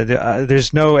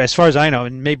 There's no, as far as I know,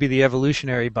 and maybe the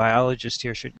evolutionary biologist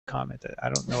here should comment. I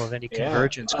don't know of any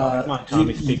convergence. Come on,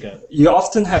 Tommy, speak up. You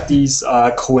often have these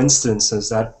coincidences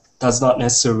that does not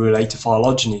necessarily relate to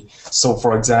phylogeny. So,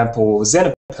 for example,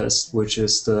 xenopus, which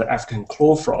is the African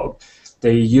claw frog,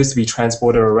 they used to be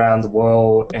transported around the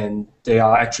world, and they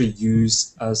are actually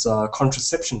used as a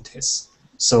contraception test.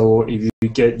 So, if you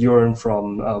get urine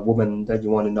from a woman that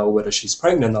you want to know whether she's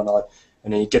pregnant or not,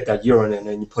 and then you get that urine and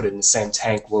then you put it in the same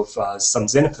tank with some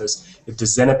xenopus, if the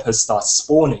xenopus starts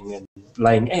spawning and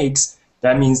laying eggs,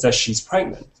 that means that she's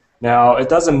pregnant. Now, it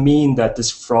doesn't mean that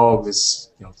this frog is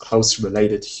closely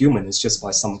related to human. It's just by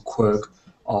some quirk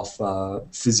of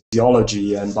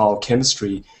physiology and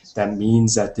biochemistry that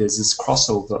means that there's this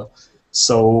crossover.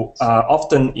 So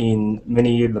often in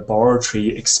many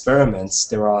laboratory experiments,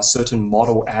 there are certain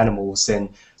model animals, and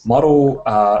model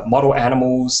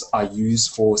animals are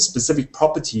used for specific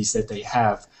properties that they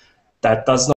have that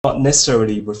does not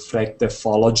necessarily reflect their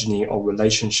phylogeny or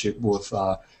relationship with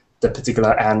the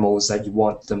particular animals that you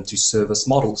want them to serve as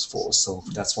models for. So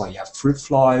that's why you have fruit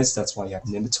flies, that's why you have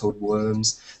nematode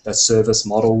worms that serve as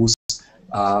models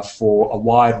for a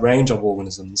wide range of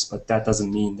organisms, but that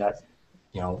doesn't mean that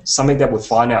something that we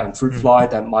find out in fruit fly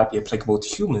that might be applicable to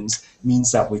humans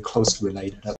means that we're closely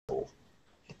related at all.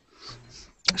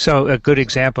 So a good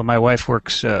example, my wife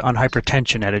works on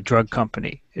hypertension at a drug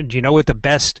company. Do you know what the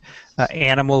best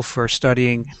animal for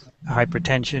studying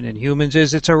hypertension in humans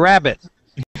is? It's a rabbit.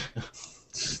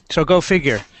 So go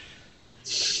figure.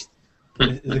 Is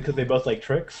it because they both like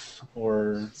tricks,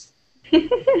 or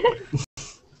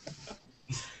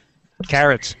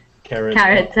carrots? Carrots.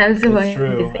 Carrots, I was It's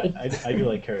true. I do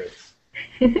like carrots.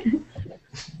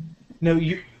 No,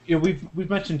 we've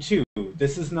mentioned too.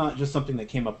 This is not just something that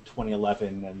came up in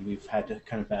 2011 and we've had to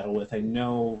kind of battle with. I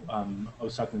know I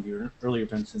was talking to you earlier,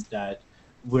 Vincent, that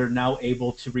we're now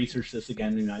able to research this again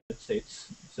in the United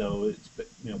States. So it's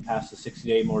past the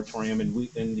 60-day moratorium, and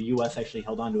we in the U.S. actually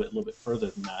held on to it a little bit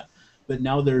further than that. But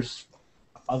now there's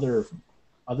other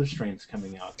strains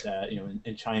coming out that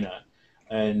in China,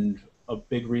 and a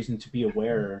big reason to be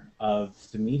aware of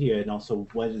the media and also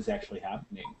what is actually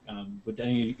happening. Would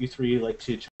any of you three like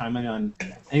to chime in on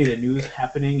any of the news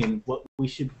happening and what we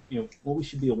should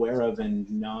be aware of and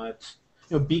not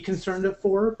be concerned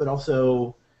for, but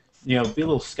also be a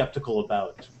little skeptical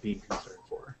about being concerned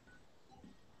for?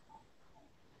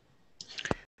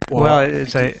 Well,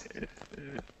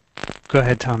 go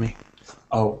ahead, Tommy.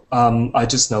 Oh, I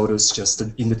just noticed just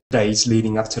in the days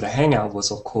leading up to the hangout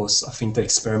was, of course, I think the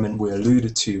experiment we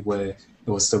alluded to where it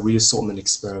was the reassortment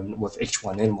experiment with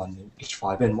H1N1 and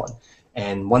H5N1.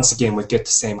 And once again, we get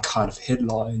the same kind of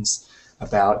headlines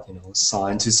about,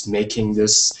 scientists making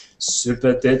this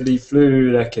super deadly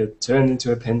flu that could turn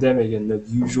into a pandemic, and the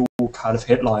usual kind of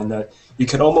headline that you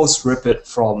could almost rip it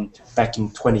from back in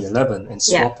 2011 and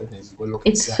swap it, and we'll look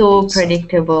it's exactly so the same.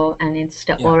 predictable, and it's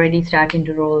already starting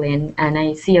to roll in, and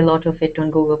I see a lot of it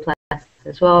on Google Plus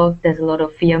as well. There's a lot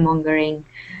of fear mongering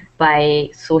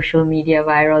by social media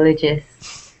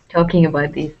virologists talking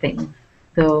about these things.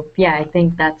 So yeah, I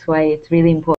think that's why it's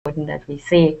really important that we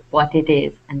say what it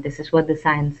is, and this is what the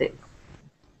science is.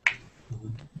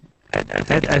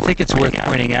 I think it's worth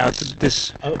pointing out that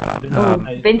this.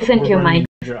 Vincent, your mic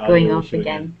is going off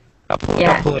again. I'll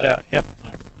pull it out. Yep.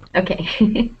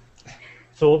 Okay.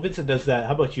 So while Vincent does that,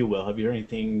 how about you, Will? Have you heard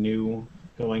anything new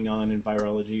going on in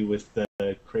virology with the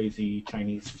crazy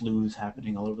Chinese flus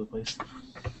happening all over the place?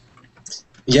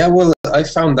 Yeah, well, I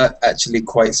found that actually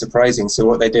quite surprising. So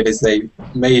what they did is they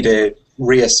made a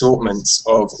reassortment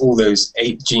of all those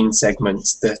 8 gene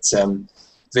segments that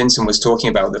Vincent was talking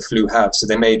about the flu have. So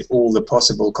they made all the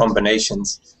possible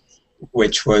combinations,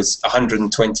 which was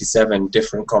 127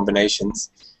 different combinations.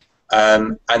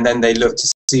 And then they looked to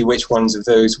see which ones of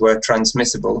those were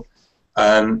transmissible.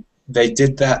 They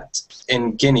did that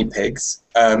in guinea pigs,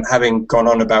 having gone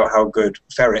on about how good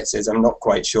ferrets is. I'm not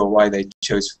quite sure why they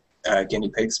chose guinea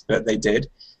pigs, but they did.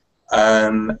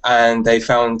 And they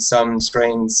found some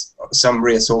strains, some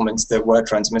reassortments that were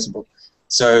transmissible.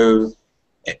 So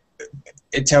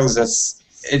it tells us,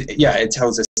 it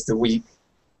tells us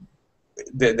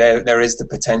that there is the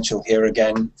potential here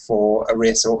again for a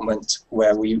reassortment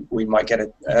where we might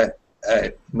get a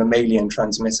mammalian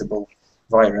transmissible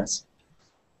virus.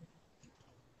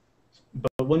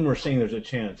 But when we're saying there's a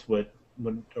chance, what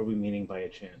are we meaning by a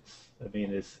chance? I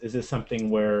mean, is this something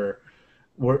where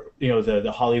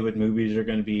the Hollywood movies are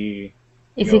going to be?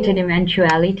 Is it an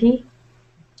eventuality?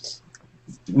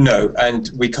 No, and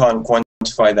we can't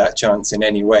quantify that chance in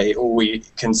any way. All we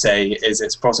can say is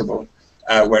it's possible.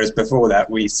 Whereas before that,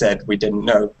 we said we didn't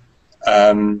know.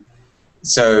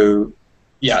 So,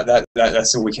 yeah,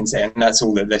 that's all we can say, and that's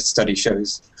all that this study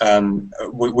shows.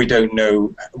 We don't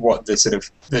know what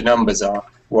the numbers are,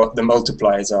 what the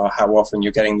multipliers are, how often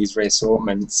you're getting these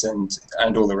reassortments,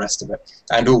 and all the rest of it,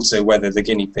 and also whether the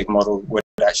guinea pig model would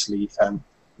actually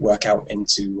work out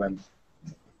into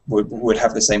would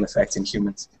have the same effect in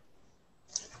humans.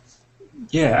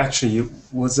 Yeah, actually,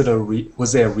 was there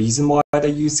a reason why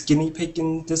they used guinea pig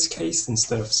in this case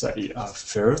instead of, say,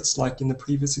 ferrets like in the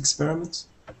previous experiments?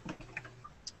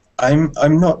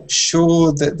 I'm not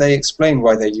sure that they explain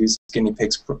why they used guinea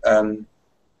pigs.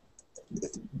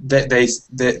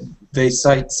 They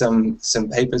cite some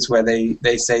papers where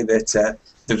they say that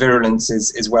the virulence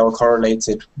is well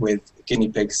correlated with guinea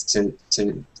pigs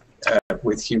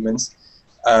with humans.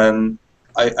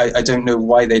 I don't know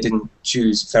why they didn't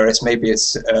choose ferrets. Maybe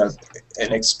it's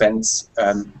an expense.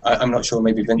 I'm not sure.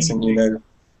 Maybe Vincent, you know.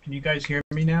 Can you guys hear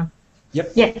me now?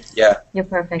 Yep. Yes. Yeah. You're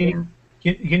perfect now.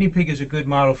 Guinea pig is a good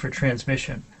model for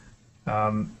transmission.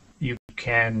 You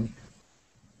can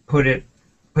put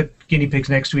guinea pigs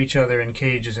next to each other in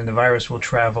cages, and the virus will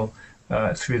travel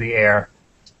through the air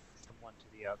from one to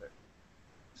the other.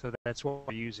 So that's why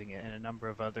we're using it, and a number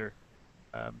of other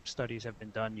studies have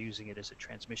been done using it as a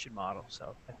transmission model.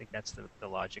 So I think that's the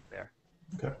logic there.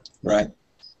 Okay. Right.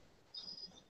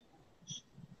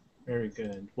 Very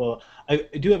good. Well, I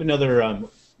do have another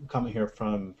comment here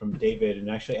from David, and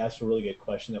actually asked a really good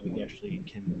question that we actually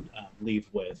can leave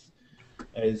with.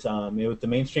 Is the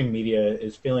mainstream media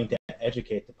is failing to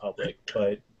educate the public,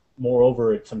 but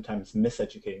moreover, it's sometimes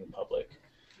miseducating the public.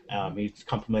 He's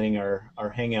complimenting our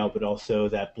Hangout, but also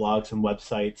that blogs and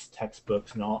websites,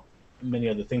 textbooks, and many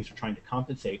other things are trying to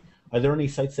compensate. Are there any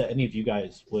sites that any of you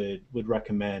guys would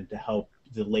recommend to help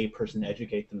the layperson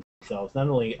educate themselves, not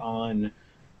only on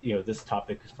this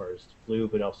topic as far as flu,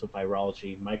 but also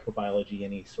virology, microbiology,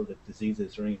 any sort of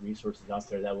diseases, or any resources out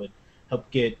there that would help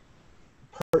get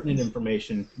pertinent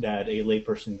information that a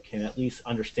layperson can at least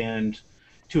understand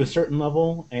to a certain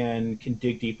level and can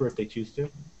dig deeper if they choose to?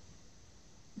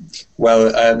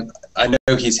 Well, I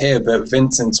know he's here, but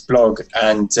Vincent's blog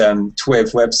and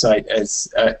TWIV website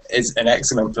is an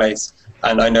excellent place,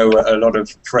 and I know a lot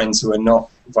of friends who are not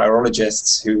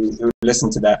virologists who listen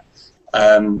to that,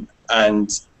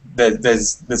 and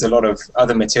there's a lot of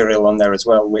other material on there as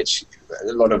well, which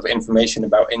a lot of information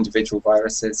about individual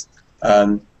viruses.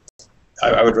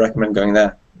 I would recommend going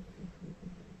there.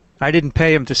 I didn't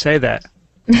pay him to say that.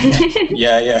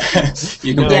 Yeah.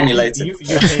 You can pay me later. You're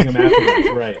paying him afterwards,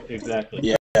 right? Exactly.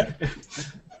 Yeah.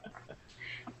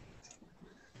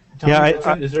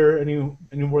 Tom, is there any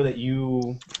more that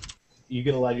you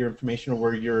get a lot of your information, or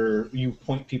where you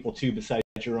point people to besides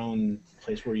your own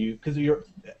place where because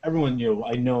everyone,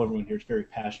 I know everyone here is very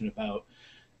passionate about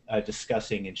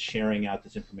discussing and sharing out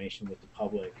this information with the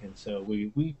public, and so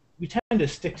we tend to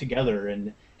stick together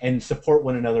and support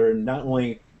one another, and not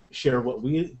only share what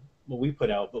we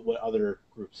put out, but what other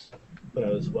groups put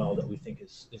out as well that we think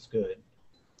is good.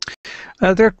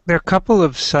 There are a couple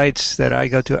of sites that I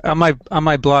go to on my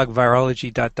blog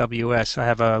virology.ws. I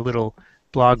have a little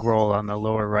blog roll on the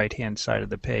lower right-hand side of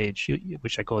the page,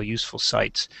 which I call useful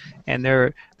sites. And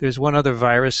there's one other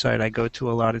virus site I go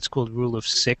to a lot. It's called Rule of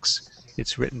Six.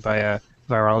 It's written by a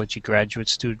virology graduate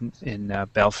student in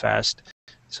Belfast.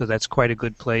 So that's quite a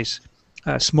good place.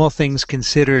 Small Things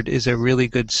Considered is a really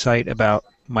good site about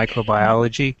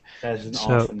microbiology. That is an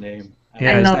awesome name.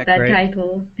 Yeah, I love that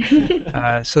title.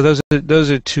 So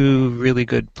those are two really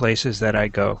good places that I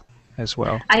go as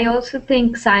well. I also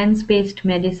think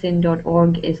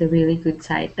sciencebasedmedicine.org is a really good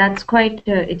site. That's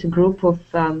it's a group of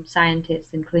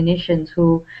scientists and clinicians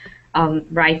who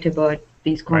write about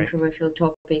these controversial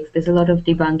topics. There's a lot of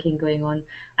debunking going on.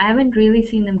 I haven't really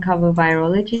seen them cover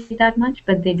virology that much,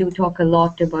 but they do talk a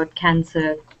lot about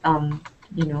cancer,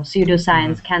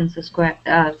 pseudoscience, cancer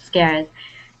scares,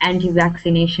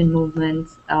 anti-vaccination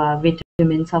movements,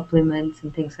 vitamin supplements,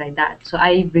 and things like that. So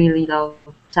I really love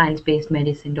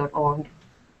sciencebasedmedicine.org.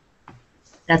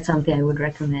 That's something I would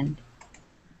recommend.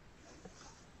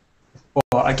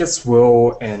 Well, I guess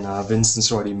Will and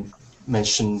Vincent's already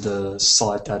mention the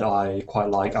site that I quite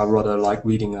like. I rather like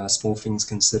reading Small Things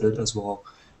Considered as well.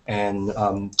 And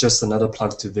just another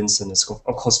plug to Vincent is,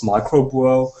 of course, Microbe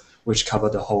World, which cover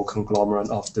the whole conglomerate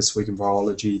of This Week in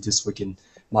Virology, This Week in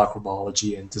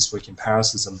Microbiology, and This Week in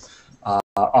Parasitism.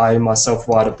 I myself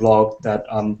write a blog that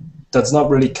does not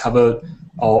really cover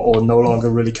or no longer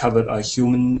really covered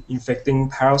human infecting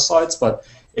parasites, but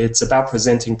it's about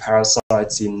presenting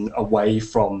parasites in a way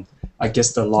from, I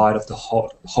guess, the light of the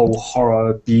whole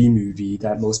horror B movie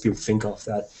that most people think of,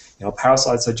 that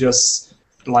parasites are just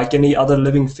like any other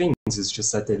living things. It's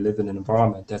just that they live in an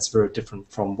environment that's very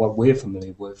different from what we're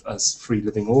familiar with as free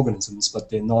living organisms, but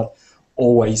they're not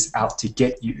always out to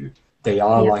get you. They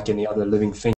are like any other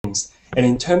living things. And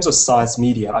in terms of science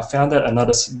media, I found that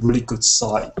another really good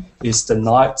site is the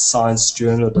Night Science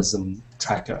Journalism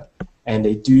Tracker. And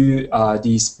they do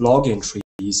these blog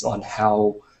entries on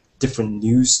how different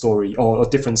news story or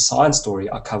different science story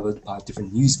are covered by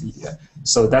different news media.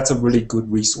 So that's a really good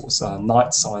resource,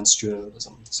 Night Science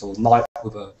Journalism. So Night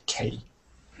with a K.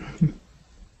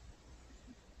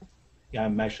 Yeah,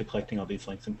 I'm actually collecting all these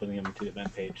links and putting them into the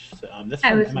event page. So, that's I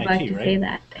from was MIT, about to right? say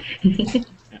that.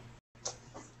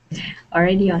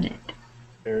 Already on it.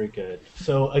 Very good.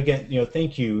 So again,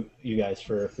 thank you guys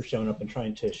for showing up and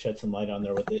trying to shed some light on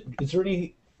there with it. Is there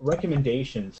any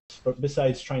recommendations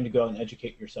besides trying to go out and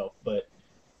educate yourself, but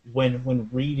when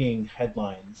reading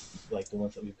headlines like the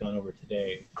ones that we've gone over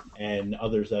today and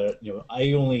others that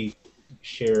I only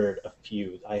shared a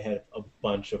few. I had a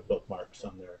bunch of bookmarks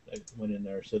on there that went in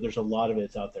there, so there's a lot of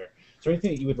it's out there. Is there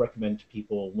anything that you would recommend to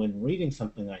people when reading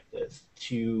something like this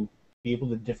to be able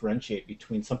to differentiate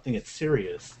between something that's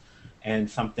serious and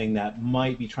something that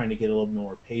might be trying to get a little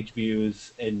more page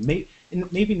views and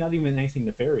maybe not even anything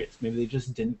nefarious? Maybe they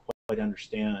just didn't quite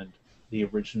understand the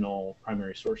original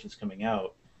primary sources coming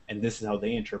out, and this is how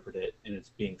they interpret it, and it's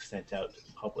being sent out to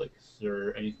the public. Is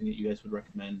there anything that you guys would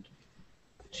recommend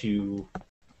to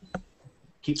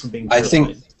keep from being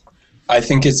terrified? I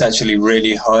think it's actually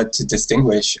really hard to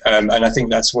distinguish, and I think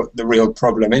that's what the real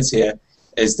problem is here,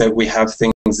 is that we have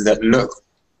things that look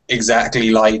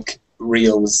exactly like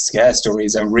real scare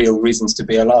stories and real reasons to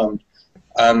be alarmed.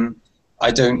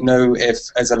 I don't know if,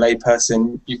 as a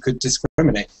layperson, you could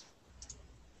discriminate.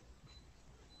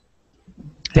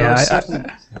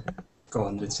 Yeah, go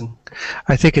on, Vincent.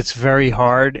 I think it's very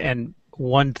hard, and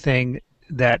one thing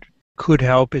that could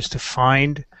help is to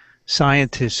find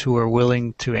scientists who are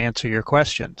willing to answer your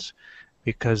questions,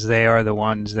 because they are the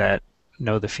ones that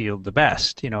know the field the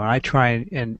best. And I try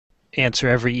and answer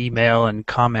every email and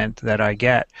comment that I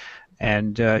get,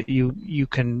 and you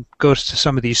can go to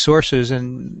some of these sources,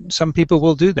 and some people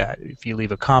will do that. If you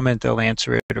leave a comment, they'll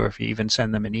answer it, or if you even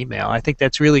send them an email. I think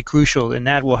that's really crucial, and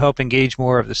that will help engage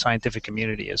more of the scientific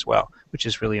community as well, which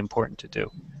is really important to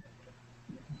do.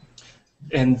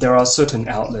 And there are certain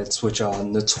outlets which are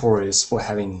notorious for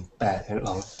having bad,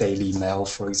 Daily Mail,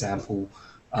 for example.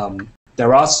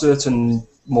 There are certain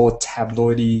more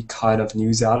tabloidy kind of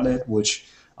news outlet which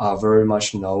are very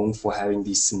much known for having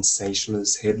these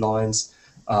sensationalist headlines.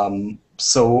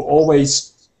 So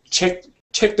always check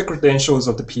the credentials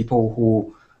of the people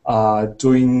who are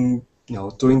doing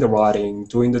the writing,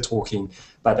 doing the talking,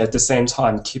 but at the same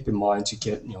time keep in mind to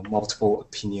get multiple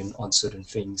opinion on certain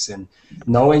things, and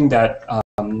knowing that a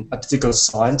particular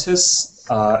scientist,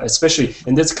 especially,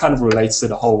 and this kind of relates to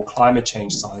the whole climate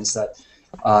change science, that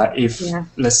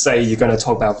let's say you're going to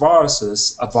talk about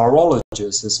viruses, a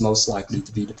virologist is most likely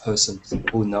to be the person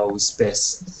who knows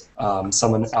best.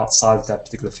 Someone outside of that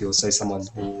particular field, say someone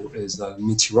who is a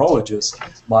meteorologist,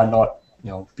 might not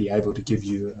be able to give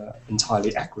you an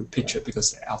entirely accurate picture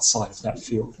because they're outside of that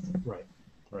field. Right.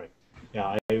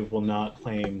 Yeah, I will not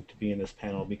claim to be in this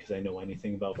panel because I know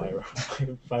anything about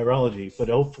virology, but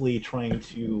hopefully trying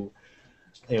to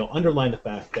underline the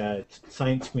fact that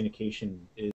science communication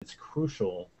is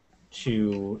crucial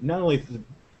to not only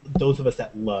those of us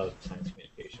that love science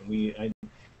communication.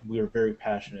 We are very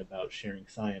passionate about sharing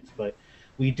science, but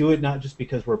we do it not just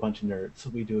because we're a bunch of nerds.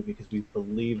 We do it because we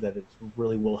believe that it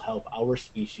really will help our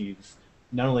species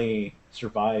not only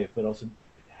survive, but also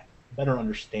better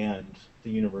understand the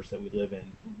universe that we live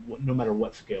in, no matter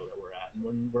what scale that we're at. And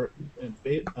when we're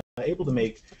able to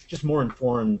make just more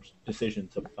informed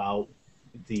decisions about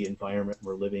the environment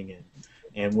we're living in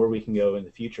and where we can go in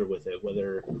the future with it,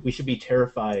 whether we should be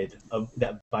terrified of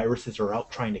that viruses are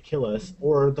out trying to kill us,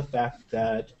 or the fact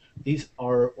that these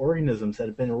are organisms that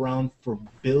have been around for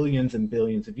billions and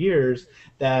billions of years,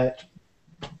 that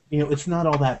it's not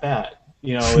all that bad.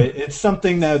 It's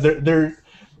something that they're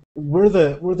we're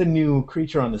the new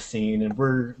creature on the scene, and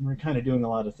we're kind of doing a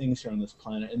lot of things here on this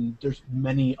planet, and there's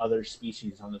many other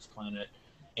species on this planet,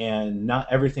 and not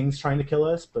everything's trying to kill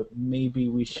us, but maybe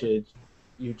we should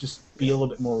just be a little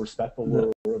bit more respectful of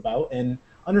what we're about, and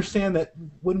understand that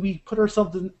when we put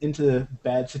ourselves into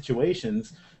bad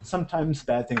situations, sometimes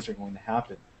bad things are going to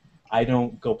happen. I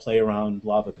don't go play around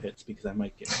lava pits because I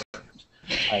might get burned.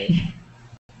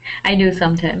 I do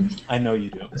sometimes. I know you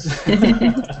do.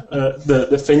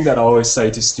 The thing that I always say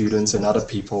to students and other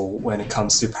people when it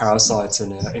comes to parasites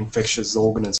and infectious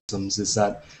organisms is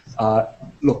that,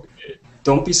 look,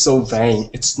 don't be so vain.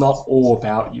 It's not all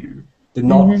about you. They're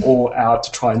not all out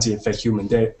to try and to infect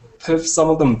humans. Some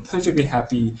of them perfectly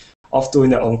happy off doing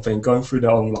their own thing, going through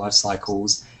their own life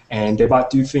cycles, and they might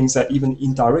do things that even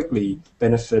indirectly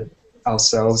benefit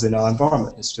ourselves and our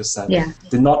environment. It's just that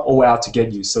they're not all out to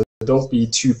get you. So don't be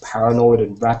too paranoid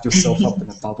and wrap yourself up in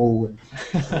a bubble and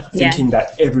thinking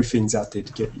that everything's out there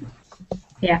to get you.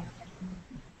 Yeah.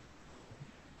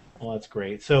 Well, that's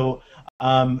great. So,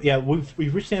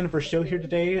 we've reached the end of our show here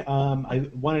today. I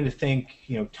wanted to thank,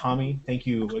 Tommy. Thank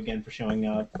you again for showing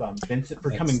up. Vincent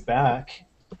for coming back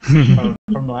from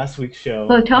last week's show.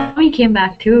 Well, Tommy came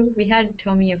back too. We had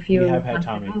Tommy a few. We have had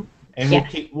Tommy,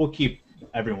 and we'll keep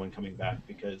everyone coming back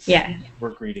because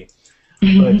we're greedy.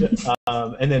 But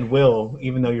and then Will,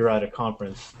 even though you're at a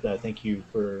conference, thank you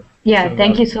for. Yeah,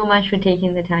 thank you so much for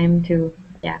taking the time to.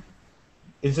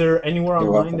 Is there anywhere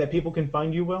online that people can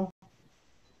find you, Will?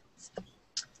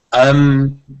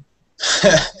 No,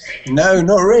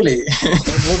 not really.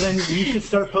 Well, then you should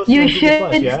start posting. You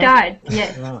should start.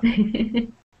 Yes. Yeah.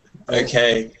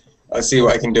 Okay, I'll see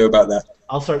what I can do about that.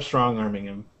 I'll start strong-arming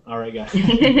him. All right, guys.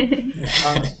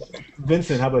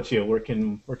 Vincent, how about you? Where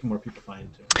can more people find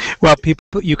you? Well,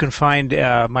 you can find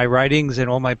my writings and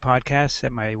all my podcasts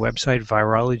at my website,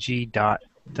 virology.ws,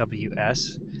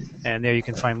 and there you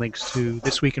can find links to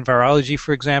This Week in Virology,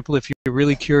 for example. If you're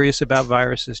really curious about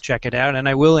viruses, check it out, and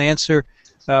I will answer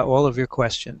all of your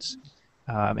questions.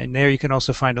 And there you can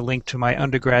also find a link to my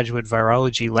undergraduate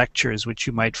virology lectures, which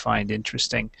you might find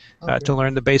interesting to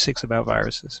learn the basics about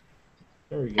viruses.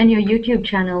 And your YouTube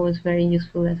channel was very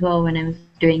useful as well when I was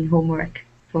doing homework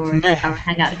for our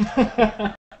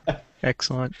hangout.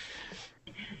 Excellent.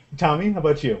 Tommy, how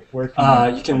about you? Where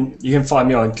you can find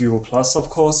me on Google Plus, of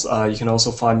course. You can also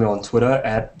find me on Twitter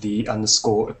at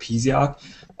 @the_Epesiarch.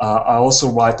 I also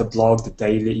write the blog, the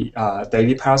Daily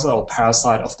Parasite or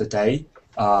Parasite of the Day.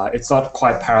 It's not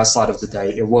quite Parasite of the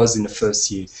Day. It was in the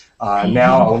first year.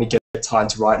 Now I only get time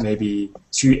to write maybe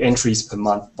 2 entries per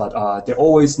month, but they're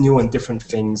always new and different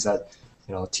things that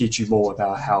teach you more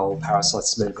about how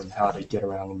parasites live and how they get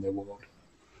around in their world.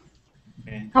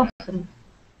 Awesome.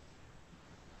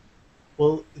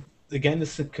 Well, again,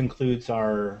 this concludes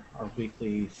our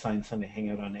weekly Science Sunday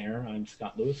Hangout on Air. I'm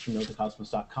Scott Lewis from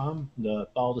KnowTheCosmos.com, the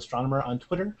Bald Astronomer on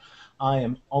Twitter. I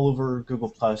am all over Google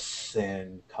Plus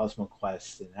and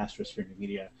CosmoQuest and Astrosphere New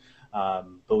Media.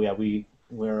 But yeah, we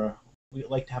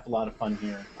like to have a lot of fun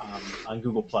here on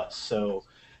Google Plus. So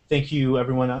thank you,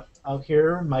 everyone out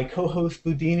here. My co-host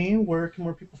Budini, where can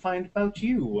more people find about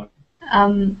you?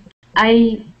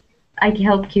 I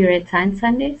help curate Science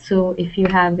Sunday, so if you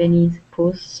have any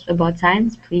posts about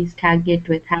science, please tag it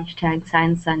with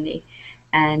 #Science Sunday,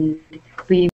 and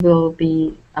we will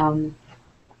be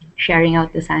sharing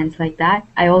out the science like that.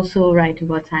 I also write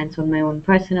about science on my own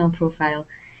personal profile,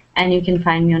 and you can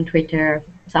find me on Twitter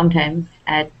sometimes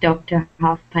at Dr.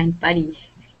 Half Pint Buddy.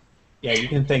 Yeah, you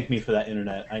can thank me for that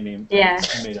internet. I made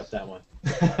up that one.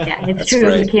 Yeah, it's true.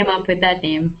 Great. You came up with that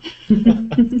name.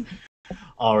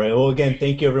 All right. Well, again,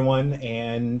 thank you, everyone,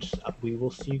 and we will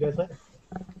see you guys later.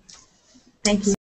 Thank you.